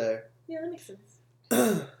 So. Yeah, that makes sense.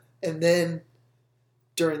 And then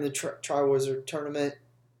during the Triwizard Tournament,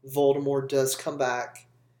 Voldemort does come back,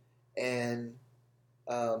 and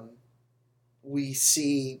we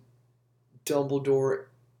see Dumbledore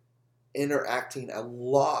interacting a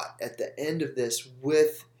lot at the end of this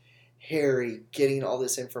with Harry, getting all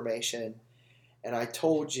this information. And I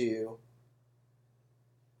told you,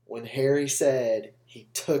 when Harry said he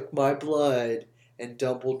took my blood, and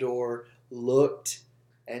Dumbledore looked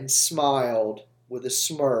and smiled with a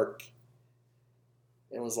smirk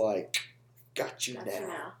and was like, got you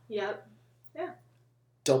now. Yep. Yeah.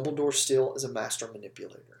 Dumbledore still is a master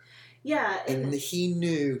manipulator. Yeah. And he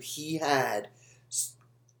knew he had...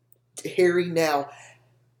 Harry now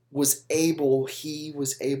he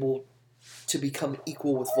was able to become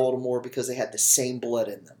equal with Voldemort because they had the same blood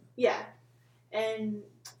in them. Yeah. And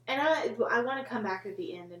I want to come back at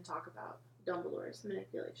the end and talk about Dumbledore's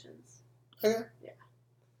manipulations. Okay. Yeah.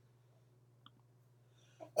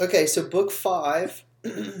 Okay, so book 5...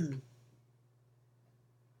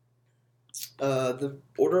 the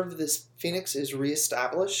Order of the Phoenix is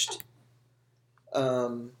reestablished.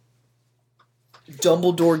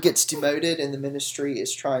 Dumbledore gets demoted and the Ministry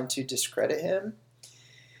is trying to discredit him.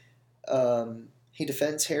 He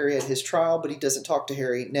defends Harry at his trial, but he doesn't talk to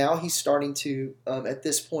Harry. Now he's starting to, at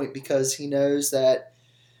this point, because he knows that...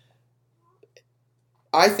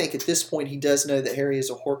 I think at this point he does know that Harry is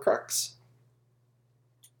a Horcrux.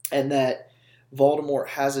 And that Voldemort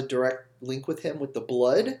has a direct link with him with the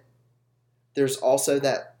blood. There's also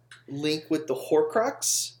that link with the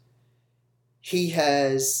Horcrux. He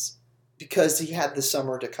has, because he had the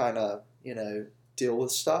summer to kind of, deal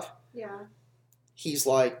with stuff. Yeah. He's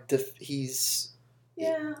like, he's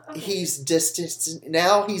distanced.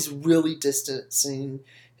 Now he's really distancing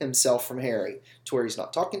himself from Harry, to where he's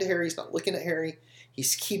not talking to Harry, he's not looking at Harry.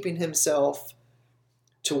 He's keeping himself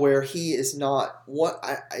to where he is not what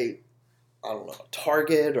I don't know, a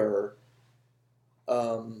target or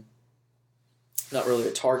not really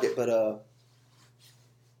a target, but I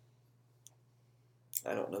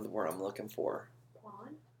don't know the word I'm looking for.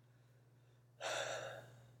 Pawn?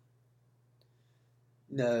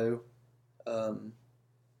 No. Crap.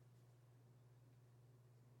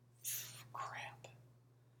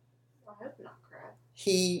 I hope not crap.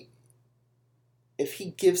 If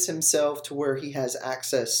he gives himself to where he has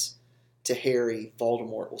access to Harry,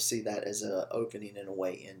 Voldemort will see that as an opening and a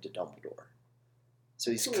way into Dumbledore.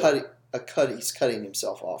 So he's cutting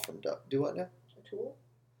himself off from Dumbledore. Do what now? A tool?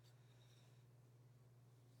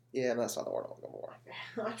 Yeah, that's not the word I'm looking for.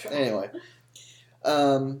 Okay. I'll try. Anyway,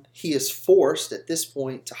 he is forced at this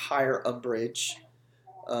point to hire Umbridge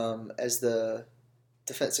as the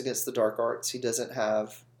Defense Against the Dark Arts. He doesn't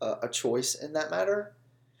have a choice in that matter.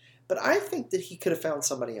 But I think that he could have found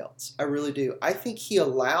somebody else. I really do. I think he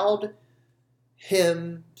allowed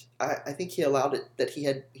him... I think he allowed it that he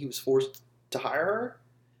was forced to hire her.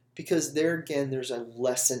 Because there again, there's a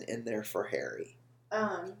lesson in there for Harry.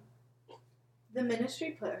 The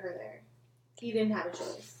Ministry put her there. He didn't have a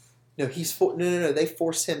choice. No, no. They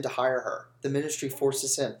force him to hire her. The Ministry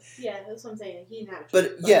forces him. Yeah, that's what I'm saying. He didn't have a choice.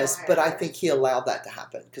 But yes, but I think he allowed that to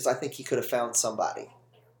happen because I think he could have found somebody.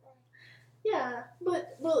 Yeah,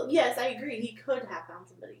 well, yes, I agree. He could have found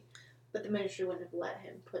somebody, but the Ministry wouldn't have let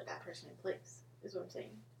him put that person in place. Is what I'm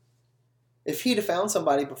saying. If he'd have found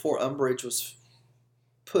somebody before Umbridge was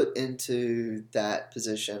put into that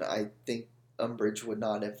position, I think Umbridge would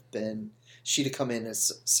not have been. She'd have come in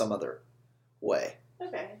as some other way.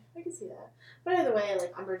 Okay, I can see that. But either way,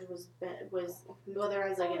 like Umbridge was whether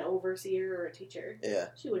as like an overseer or a teacher. Yeah,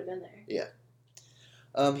 she would have been there. Yeah.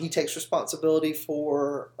 He takes responsibility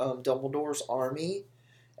for Dumbledore's army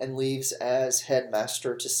and leaves as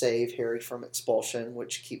headmaster to save Harry from expulsion,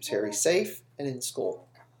 which keeps Harry safe and in school.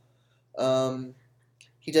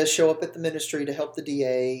 He does show up at the Ministry to help the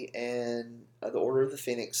DA and the Order of the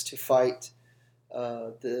Phoenix to fight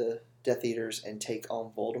the Death Eaters and take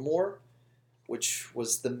on Voldemort, which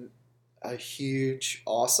was a huge,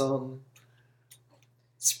 awesome,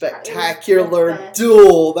 spectacular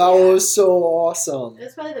duel. That was so awesome. It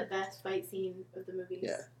was probably the best fight scene of the movies.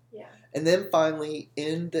 Yeah. Yeah. And then finally,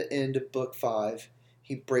 in the end of book 5,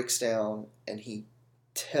 he breaks down and he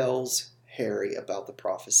tells Harry about the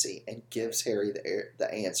prophecy and gives Harry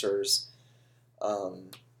the answers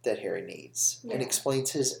that Harry needs. And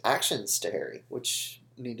explains his actions to Harry, which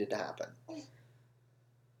needed to happen.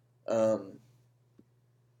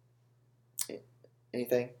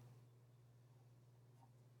 Anything?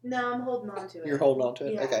 No, I'm holding on to it. You're holding on to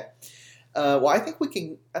it. Yeah. Okay. Well, I think we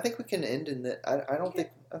can. I think we can end in that. I don't think.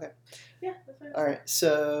 Okay. Yeah, that's fine. All right.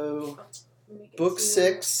 So, Let me get book to-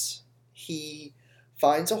 6, he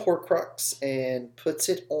finds a Horcrux and puts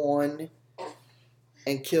it on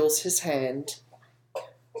and kills his hand.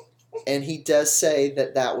 And he does say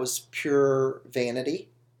that that was pure vanity.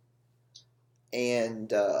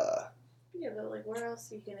 And Yeah, but like, where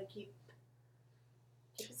else are you gonna keep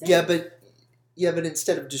it safe? yeah, but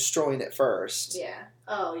instead of destroying it first, Yeah.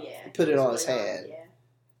 Oh yeah. Put it Just on his put it hand. Yeah.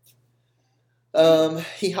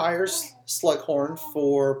 He hires Slughorn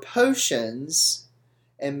for potions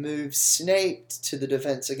and moves Snape to the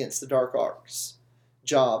Defense Against the Dark Arts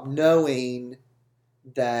job, knowing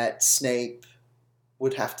that Snape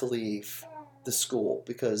would have to leave the school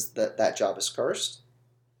because that job is cursed.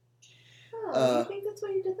 Oh, you think that's why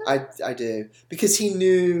you did that? I do. Because he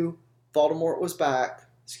knew Voldemort was back.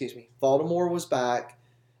 Excuse me. Voldemort was back.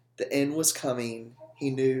 The end was coming. He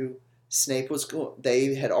knew Snape was going.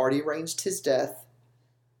 They had already arranged his death.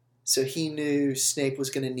 So he knew Snape was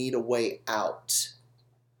going to need a way out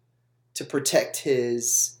to protect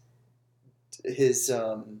his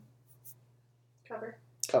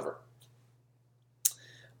Cover.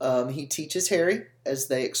 He teaches Harry as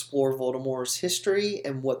they explore Voldemort's history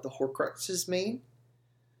and what the Horcruxes mean,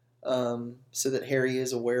 so that Harry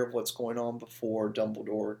is aware of what's going on before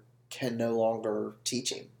Dumbledore can no longer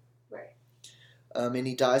teach him. Right. And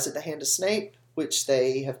he dies at the hand of Snape, which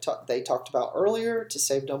they talked about earlier to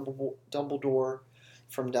save Dumbledore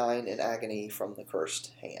from dying in agony from the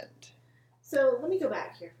cursed hand. So let me go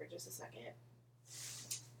back here for just a second.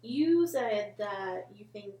 You said that you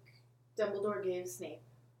think Dumbledore gave Snape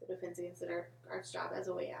the Defense Against the Dark Arts job as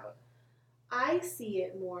a way out. I see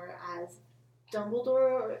it more as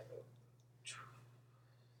Dumbledore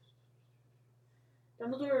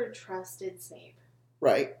trusted Snape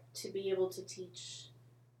Right. to be able to teach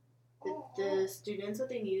the students what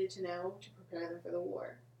they needed to know to prepare them for the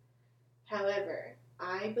war. However,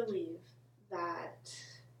 I believe that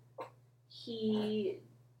he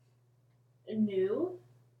knew,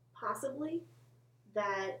 possibly,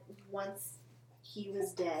 that once he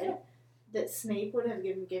was dead, that Snape would have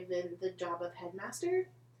given the job of headmaster.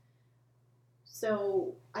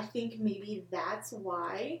 So I think maybe that's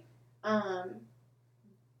why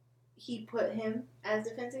he put him as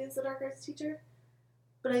Defense Against the Dark Arts teacher.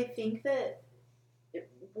 But I think that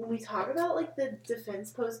when we talk about like the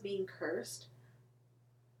defense post being cursed,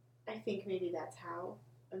 I think maybe that's how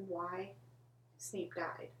and why Snape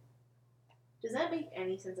died. Does that make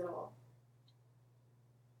any sense at all?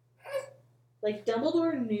 Like,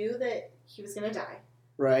 Dumbledore knew that he was going to die.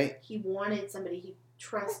 Right. He wanted somebody he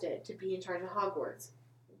trusted to be in charge of Hogwarts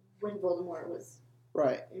when Voldemort was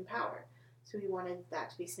Right. in power. So he wanted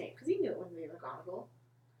that to be Snape, because he knew it wouldn't be McGonagall.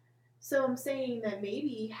 So I'm saying that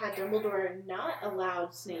maybe had Dumbledore not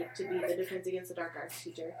allowed Snape to be the Defense Against the Dark Arts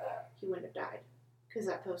teacher, he wouldn't have died, because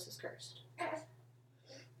that post is cursed.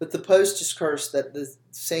 But the post is cursed that the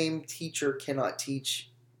same teacher cannot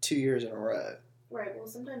teach 2 years in a row. Right, well,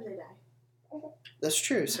 sometimes they die. That's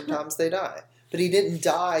true. Sometimes they die. But he didn't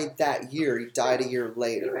die that year. He died a year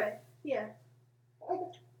later. You're right, yeah.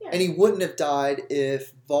 And he wouldn't have died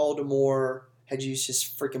if Voldemort had used his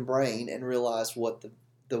freaking brain and realized what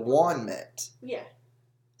the wand meant. Yeah.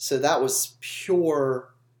 So that was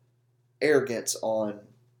pure arrogance on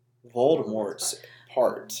Voldemort's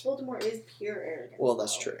part. Voldemort is pure arrogance. Well,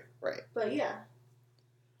 that's true. Right. But yeah.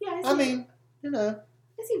 Yeah, I mean, you know.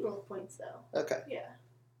 I see both points, though. Okay. Yeah.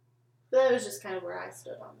 But that was just kind of where I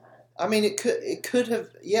stood on that. I mean, it could have,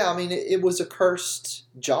 yeah, I mean, it was a cursed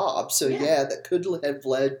job, so yeah, that could have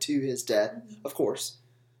led to his death, of course.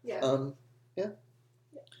 Yeah. Yeah.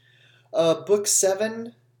 Book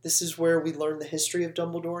 7, this is where we learn the history of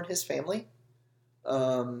Dumbledore and his family,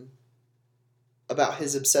 about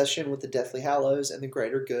his obsession with the Deathly Hallows and the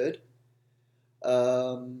greater good.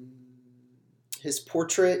 His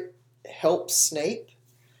portrait helps Snape.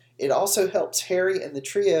 It also helps Harry and the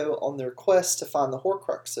trio on their quest to find the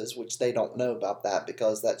Horcruxes, which they don't know about that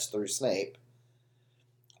because that's through Snape.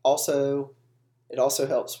 It also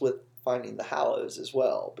helps with finding the Hallows as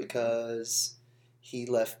well because he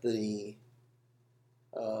left the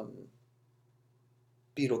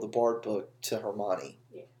Beetle the Bard book to Hermione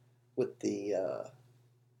with the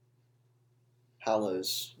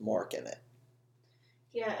Hallows mark in it.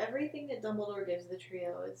 Yeah, everything that Dumbledore gives the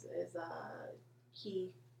trio is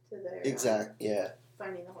key to their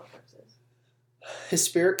finding the Horcruxes. His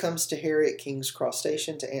spirit comes to Harry at King's Cross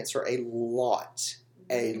Station to answer a lot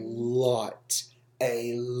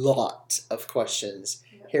of questions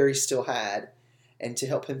Harry still had, and to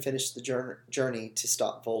help him finish the journey to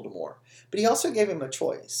stop Voldemort. But he also gave him a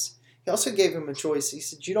choice. He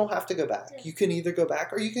said, you don't have to go back. Yeah. You can either go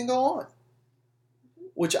back or you can go on.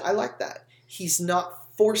 Which I like that. He's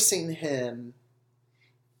not forcing him.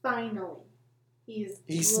 Finally. He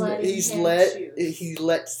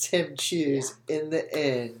lets him choose in the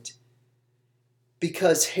end.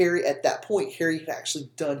 Because Harry, at that point, Harry had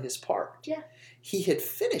actually done his part. Yeah. He had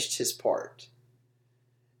finished his part.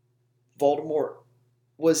 Voldemort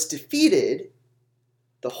was defeated.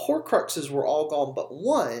 The Horcruxes were all gone but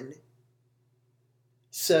one.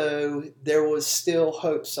 So there was still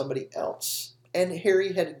hope somebody else. And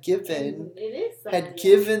Harry had given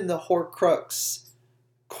the Horcrux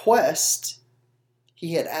quest.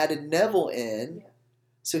 He had added Neville in. Yeah.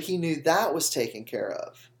 So he knew that was taken care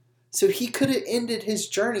of. So he could have ended his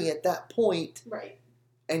journey at that point. Right.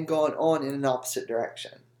 And gone on in an opposite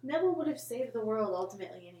direction. Neville would have saved the world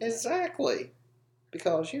ultimately anyway. Exactly.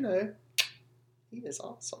 Because, he is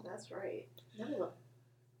awesome. That's right. Neville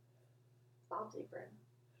a Bobsy friend.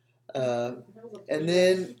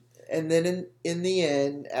 And then in the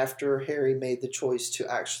end, after Harry made the choice to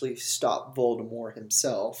actually stop Voldemort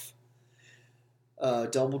himself,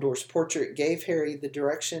 Dumbledore's portrait gave Harry the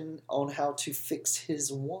direction on how to fix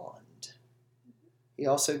his wand. He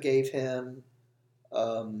also gave him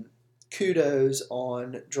kudos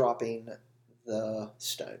on dropping the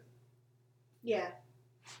stone. Yeah.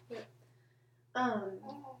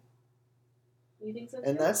 You think so too?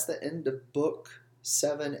 And that's the end of book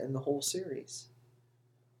 7 and the whole series.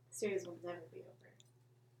 The series will never be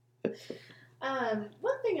over.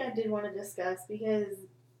 One thing I did want to discuss, because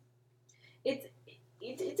it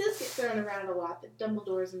does get thrown around a lot that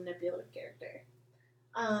Dumbledore is a manipulative character.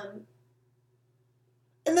 And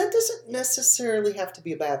that doesn't necessarily have to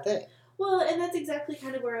be a bad thing. Well, and that's exactly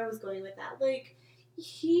kind of where I was going with that. Like,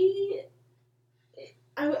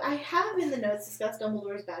 I have in the notes discussed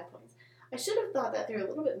Dumbledore's bad points. I should have thought that through a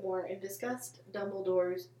little bit more and discussed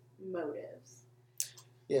Dumbledore's motives.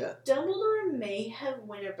 Yeah. Dumbledore may have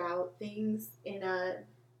went about things in a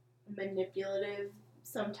manipulative,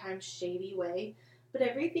 sometimes shady way, but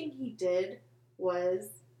everything he did was,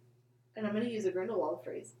 and I'm going to use a Grindelwald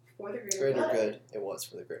phrase, for the greater good. It was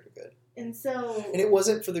for the greater good. And so... And it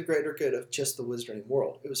wasn't for the greater good of just the Wizarding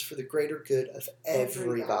world. It was for the greater good of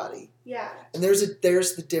everybody. Yeah. And there's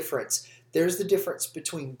the difference. There's the difference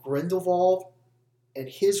between Grindelwald and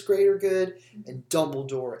his greater good and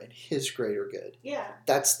Dumbledore and his greater good. Yeah.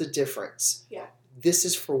 That's the difference. Yeah. This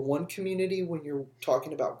is for one community when you're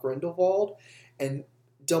talking about Grindelwald, and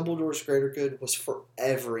Dumbledore's greater good was for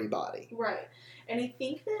everybody. Right. And I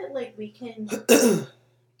think that, like, we can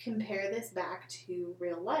compare this back to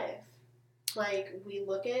real life. Like, we can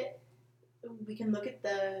look at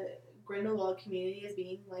the Grindelwald community as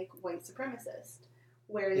being, like, white supremacist.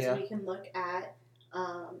 Whereas we can look at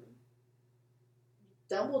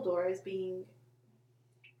Dumbledore as being,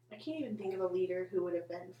 I can't even think of a leader who would have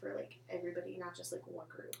been for, like, everybody, not just, like, one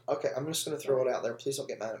group. Okay, I'm just going to throw it out there. Please don't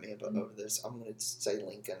get mad at me over this. I'm going to say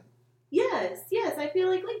Lincoln. Yes, I feel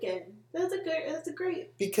like Lincoln. That's a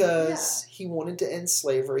great... Because he wanted to end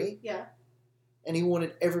slavery. Yeah. And he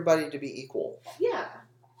wanted everybody to be equal. Yeah.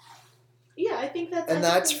 Yeah, I think that's... And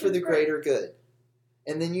that's for the greater good.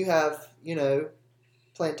 And then you have,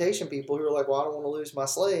 plantation people who are like, well, I don't want to lose my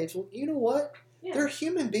slaves. Well, you know what? Yeah. They're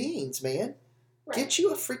human beings, man. Right. Get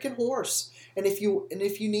you a freaking horse. And if you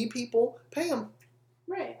need people, pay them.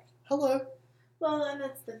 Right. Hello. Well, and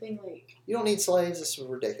that's the thing, like... You don't need slaves. This is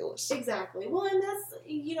ridiculous. Exactly. Well, and that's,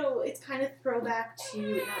 it's kind of throwback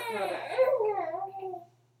to... Not throwback.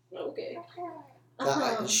 Okay.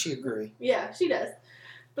 She agree. Yeah, she does.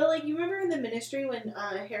 But, like, you remember in the Ministry when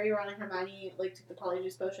Harry, Ron, and Hermione, like, took the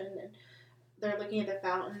Polyjuice Potion, and they're looking at the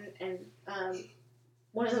fountain, and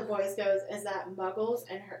one of the boys goes, is that Muggles?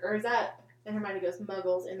 And Hermione goes,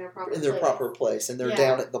 Muggles in their proper place. In their proper place, and they're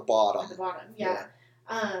down at the bottom. At the bottom, yeah.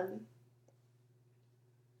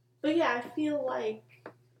 But yeah, I feel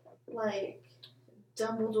like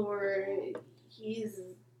Dumbledore, he's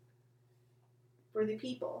for the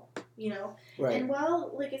people, Right. And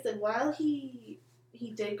while he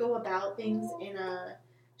did go about things in a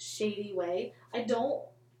shady way, I don't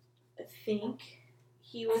think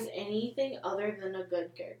he was anything other than a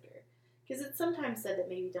good character. Because it's sometimes said that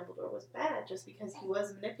maybe Dumbledore was bad just because he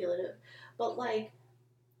was manipulative. But, like,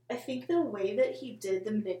 I think the way that he did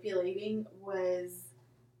the manipulating was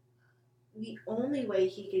the only way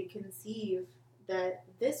he could conceive that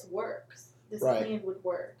this works. This plan would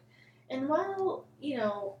work. And while,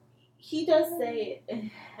 he does say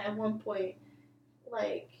at one point,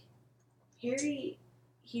 like, Harry,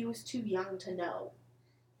 he was too young to know.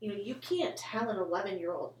 you can't tell an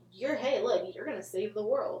 11-year-old, hey, look, you're going to save the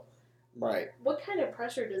world. Right. What kind of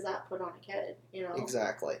pressure does that put on a kid,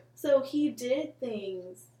 Exactly. So he did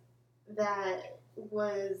things that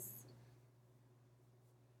was...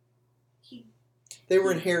 They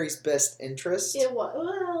were in Harry's best interest. It was.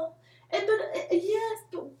 Well, yes,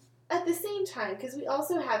 but at the same time, because we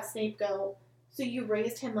also have Snape go, so you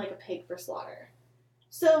raised him like a pig for slaughter.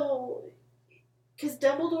 So, because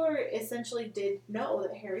Dumbledore essentially did know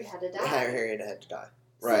that Harry had to die. Harry had to die.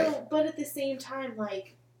 Right. So, but at the same time,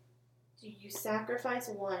 like, do you sacrifice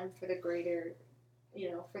one for the greater,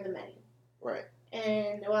 for the many? Right.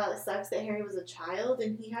 And while it sucks that Harry was a child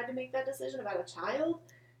and he had to make that decision about a child,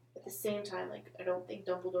 at the same time, like, I don't think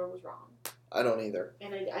Dumbledore was wrong. I don't either.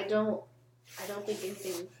 And I don't think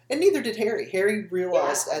anything... And neither did Harry. Harry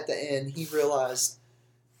realized at the end,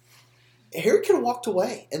 Harry could have walked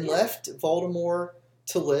away and left Voldemort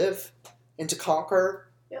to live and to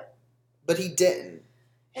conquer. Yep. But he didn't.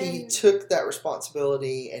 He took that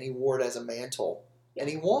responsibility and he wore it as a mantle. Yep.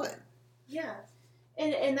 And he won. Yeah.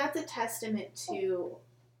 And that's a testament to...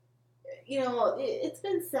 it's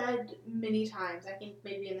been said many times, I think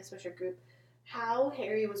maybe in the Swisher group, how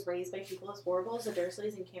Harry was raised by people as horrible as the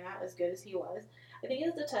Dursleys and came out as good as he was. I think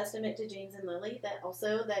it's a testament to James and Lily that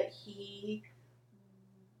he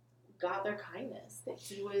got their kindness, that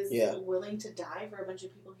he was willing to die for a bunch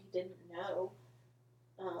of people he didn't know.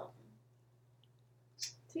 So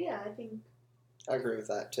yeah, I agree with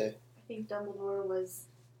that too. I think Dumbledore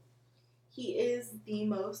he is the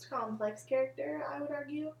most complex character, I would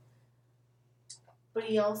argue. But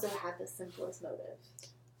he also had the simplest motive.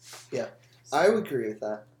 Yeah, I would agree with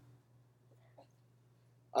that.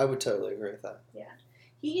 I would totally agree with that. Yeah.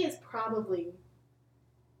 He is probably...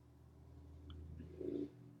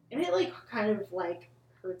 And it, kind of,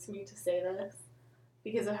 hurts me to say this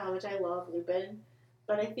because of how much I love Lupin.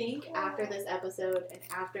 But I think after this episode and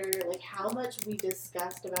after, how much we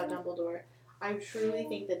discussed about Dumbledore, I truly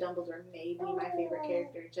think that Dumbledore may be my favorite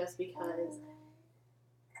character just because...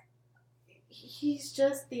 He's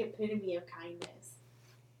just the epitome of kindness.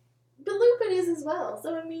 But Lupin is as well,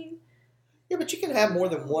 so I mean... Yeah, but you can have more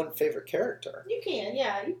than one favorite character. You can,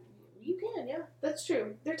 yeah. You can, yeah. That's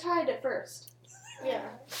true. They're tied at first. Yeah.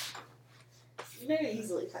 Very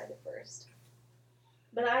easily tied at first.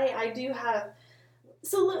 But I do have...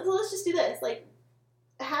 So let's just do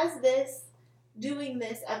this. Doing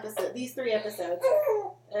this episode, these 3 episodes,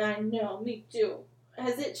 and I know, me too,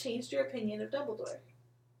 has it changed your opinion of Dumbledore?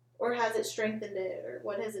 Or has it strengthened it? Or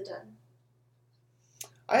what has it done?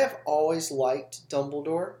 I have always liked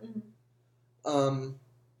Dumbledore. Mm-hmm.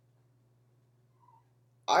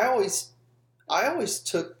 I always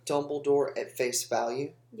took Dumbledore at face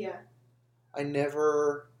value. Yeah. I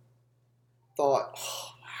never thought,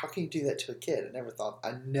 how can you do that to a kid?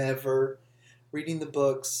 I never, reading the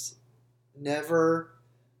books, never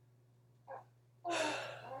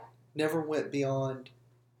went beyond,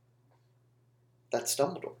 that's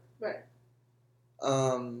Dumbledore. Right.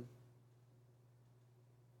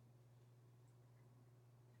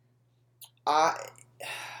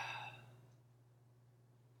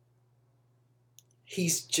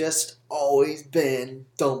 He's just always been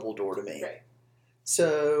Dumbledore to me. Right.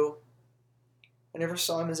 So, I never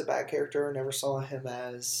saw him as a bad character. I never saw him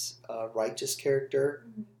as a righteous character.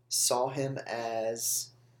 Mm-hmm. Saw him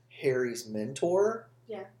as Harry's mentor.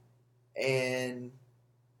 Yeah. And...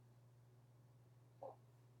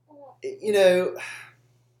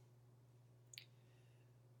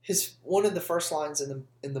 one of the first lines in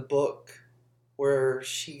the book where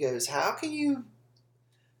she goes, "How can you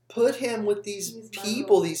put him with these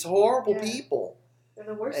people, these horrible people? They're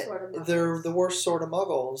the worst sort of muggles. They're the worst sort of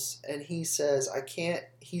muggles." And he says, "I can't.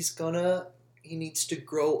 He needs to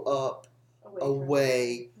grow up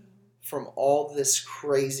away from all this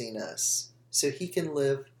craziness so he can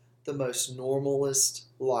live the most normalist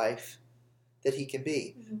life that he can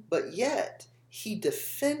be." Mm-hmm. But yet, he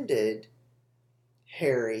defended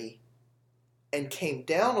Harry and came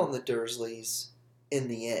down on the Dursleys in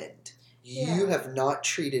the end. Yeah. You have not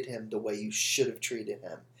treated him the way you should have treated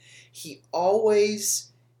him. He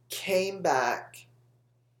always came back,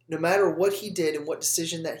 no matter what he did and what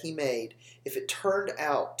decision that he made. If it turned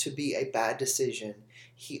out to be a bad decision,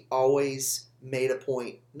 he always made a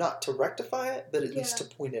point not to rectify it, but at least to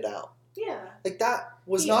point it out. Yeah. That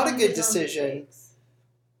was not a good decision.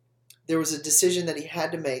 There was a decision that he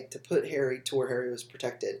had to make to put Harry to where Harry was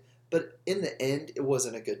protected. But in the end, it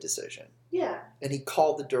wasn't a good decision. Yeah. And he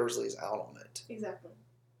called the Dursleys out on it. Exactly.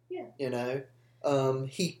 Yeah.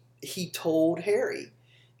 He told Harry,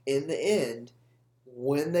 in the end,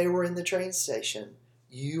 when they were in the train station,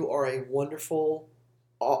 "You are a wonderful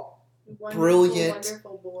Wonderful, brilliant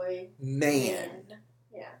wonderful boy. man.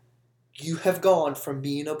 Yeah. You have gone from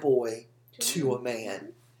being a boy to a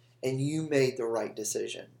man, and you made the right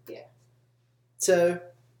decision. Yeah. So,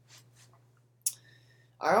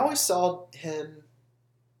 I always saw him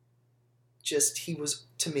he was,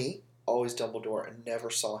 to me, always Dumbledore, and never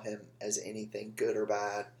saw him as anything good or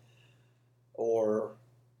bad. Or,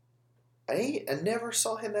 I never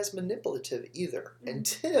saw him as manipulative either,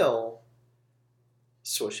 until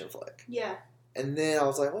Swish and Flick. Yeah. And then I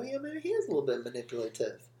was like, well, yeah, maybe he is a little bit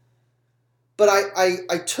manipulative. But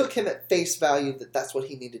I took him at face value that that's what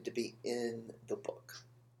he needed to be in the book.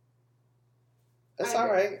 That's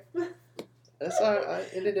all right. That's all right.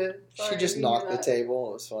 She just knocked the table.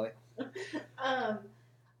 It was funny.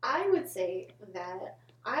 I would say that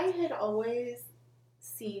I had always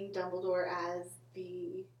seen Dumbledore as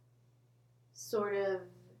the sort of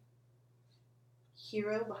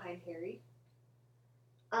hero behind Harry.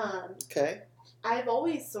 Okay. I've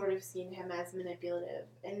always sort of seen him as manipulative,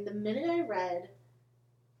 and the minute I read,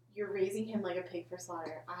 "You're raising him like a pig for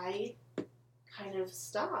slaughter," I kind of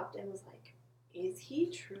stopped and was like, is he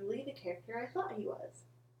truly the character I thought he was?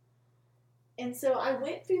 And so I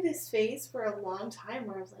went through this phase for a long time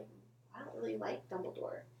where I was like, I don't really like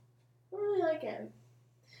Dumbledore. I don't really like him.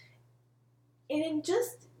 And in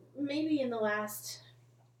just maybe in the last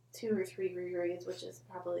 2 or 3 rereads, which is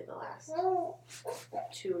probably the last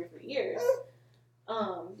 2 or 3 years,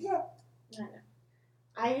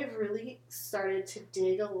 I have really started to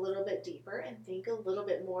dig a little bit deeper and think a little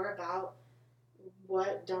bit more about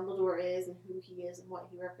what Dumbledore is and who he is and what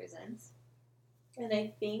he represents. And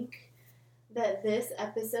I think that this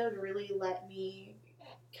episode really let me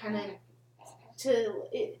kind of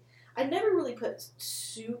I never really put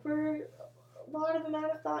super lot of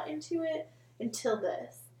amount of thought into it until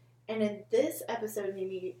this. And in this episode made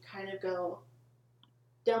me kind of go,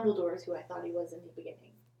 Dumbledore is who I thought he was in the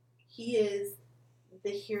beginning. He is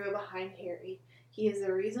the hero behind Harry. He is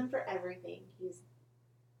the reason for everything.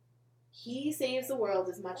 He saves the world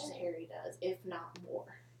as much as Harry does, if not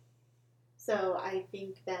more. So I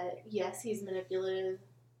think that, yes, he's manipulative,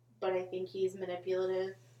 but I think he's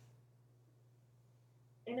manipulative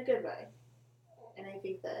in a good way. And I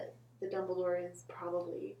think that the Dumbledore is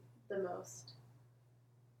probably the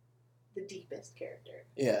deepest character.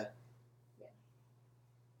 Yeah.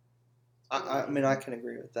 I mean, I can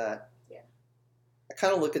agree with that. Yeah. I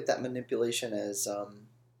kind of look at that manipulation as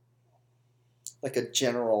like a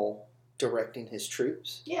general directing his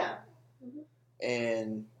troops. Yeah. Mm-hmm.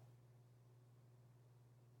 And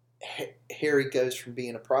Harry goes from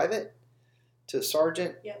being a private to a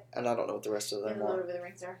sergeant. Yep. And I don't know what the rest of them are. Whatever the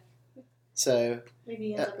ranks are. So,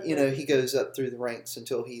 maybe he goes up through the ranks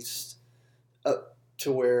until he's up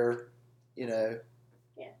to where, Yeah.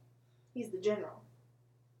 He's the general.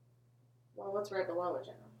 Well, what's right below a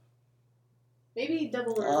general? Maybe Dumbledore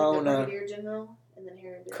is like the brigadier general, and then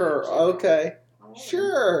Harry. Okay.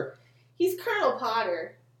 Sure. He's Colonel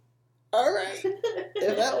Potter. All right.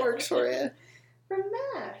 If that works for you. From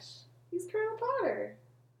MASH. He's Colonel Potter.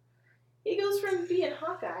 He goes from being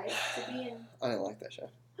Hawkeye to being... I didn't like that show.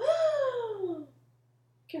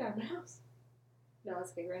 Get out of my house. No,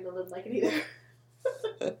 it's okay. Randall didn't like it either.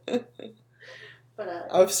 But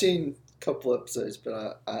I've seen a couple episodes,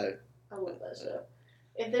 but I love that show.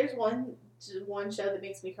 If there's one show that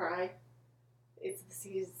makes me cry, it's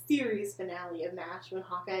the series finale of MASH when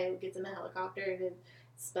Hawkeye gets in the helicopter and it's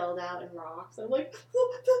spelled out in rocks. I'm like,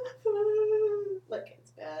 like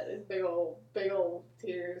it's bad. It's big old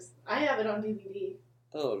tears. I have it on DVD.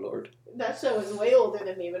 Oh Lord. That show is way older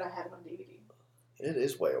than me, but I have it on DVD. It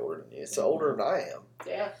is way older than you. It's older than I am.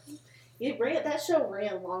 Yeah. That show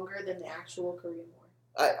ran longer than the actual Korean War.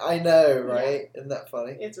 I know, right? Yeah. Isn't that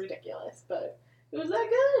funny? It's ridiculous, but it was that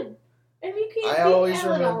good. And you can't. I always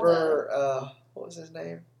remember. What was his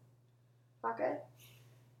name? Hawkeye?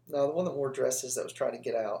 No, the one that wore dresses that was trying to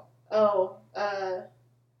get out. Oh,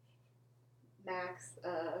 Max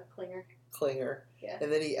Klinger. Yeah.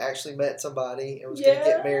 And then he actually met somebody and was going to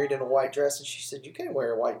get married in a white dress, and she said, "You can't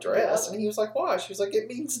wear a white dress." Yeah. And he was like, "Why?" She was like, "It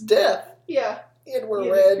means death." Yeah. He had to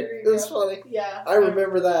wear red. It was funny. Yeah. I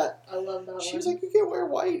remember that. I love that She was like, "You can't wear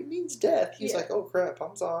white. It means death." He was like, "Oh, crap.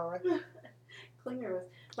 I'm sorry." Klinger was...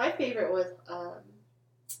 My favorite was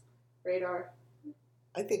Radar.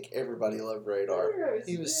 I think everybody loved Radar.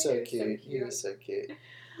 He was so cute. He was so cute.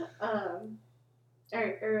 All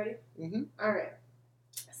right, are you ready? Mm-hmm. All right.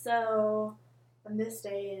 So, on this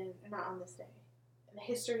day, not on this day, in the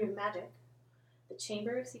history of magic, the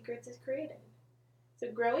Chamber of Secrets is created.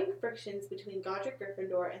 So growing frictions between Godric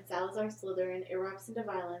Gryffindor and Salazar Slytherin erupts into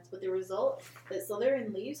violence, with the result that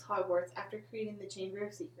Slytherin leaves Hogwarts after creating the Chamber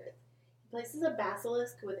of Secrets. He places a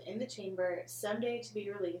basilisk within the chamber, someday to be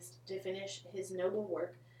released, to finish his noble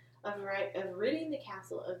work of ridding the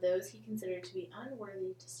castle of those he considered to be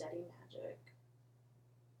unworthy to study magic.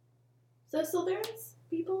 So Slytherins,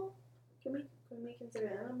 people, can we consider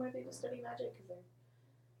them unworthy to study magic? Because they're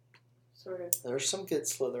sort of... There's some good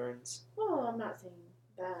Slytherins. Well, I'm not saying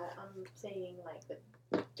that. I'm saying, like, the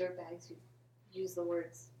dirtbags who use the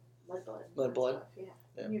words mudblood. Mudblood?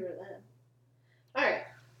 Yeah. You were them. Alright.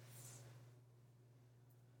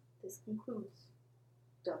 This concludes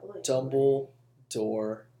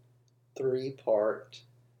Dumbledore 3-part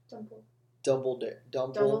Double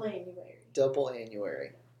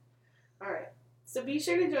Annuary. Alright. So be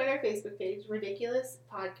sure to join our Facebook page, Ridiculous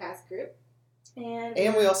Podcast Group.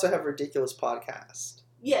 And we also have Ridiculous Podcast.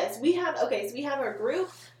 Yes, we have, so we have our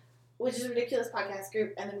group, which is Ridiculous Podcast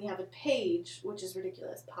Group, and then we have a page, which is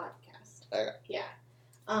Ridiculous Podcast. Okay. Yeah.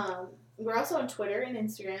 We're also on Twitter and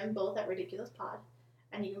Instagram, both at Ridiculous Pod.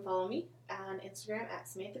 And you can follow me on Instagram at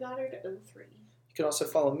SamanthaGoddard03. You can also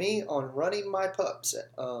follow me on Running My Pups.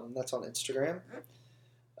 That's on Instagram.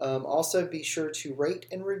 Also, be sure to rate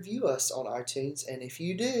and review us on iTunes. And if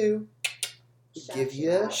you do, we give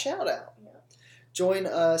you a shout out. Yeah. Join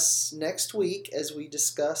us next week as we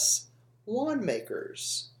discuss wand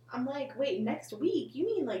makers. I'm like, wait, next week? You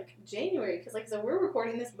mean like January? Because so we're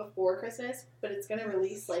recording this before Christmas, but it's gonna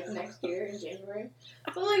release like next year in January.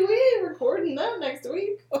 So I'm like, we ain't recording that next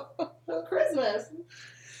week. Christmas.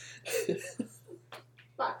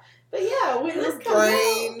 But yeah, when this comes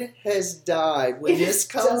brain has died. When this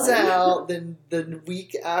comes out, then the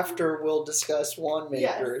week after we'll discuss wand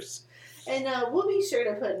makers. Yes. And we'll be sure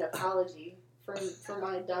to put an apology for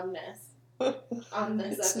my dumbness on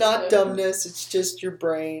this It's episode. not dumbness, it's just your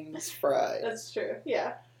brain's fried. That's true,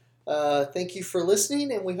 yeah. Thank you for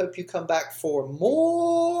listening, and we hope you come back for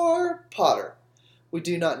more Potter. We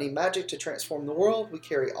do not need magic to transform the world. We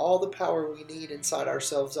carry all the power we need inside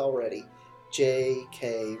ourselves already.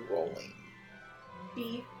 J.K. Rowling.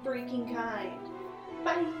 Be freaking kind.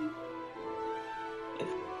 Bye.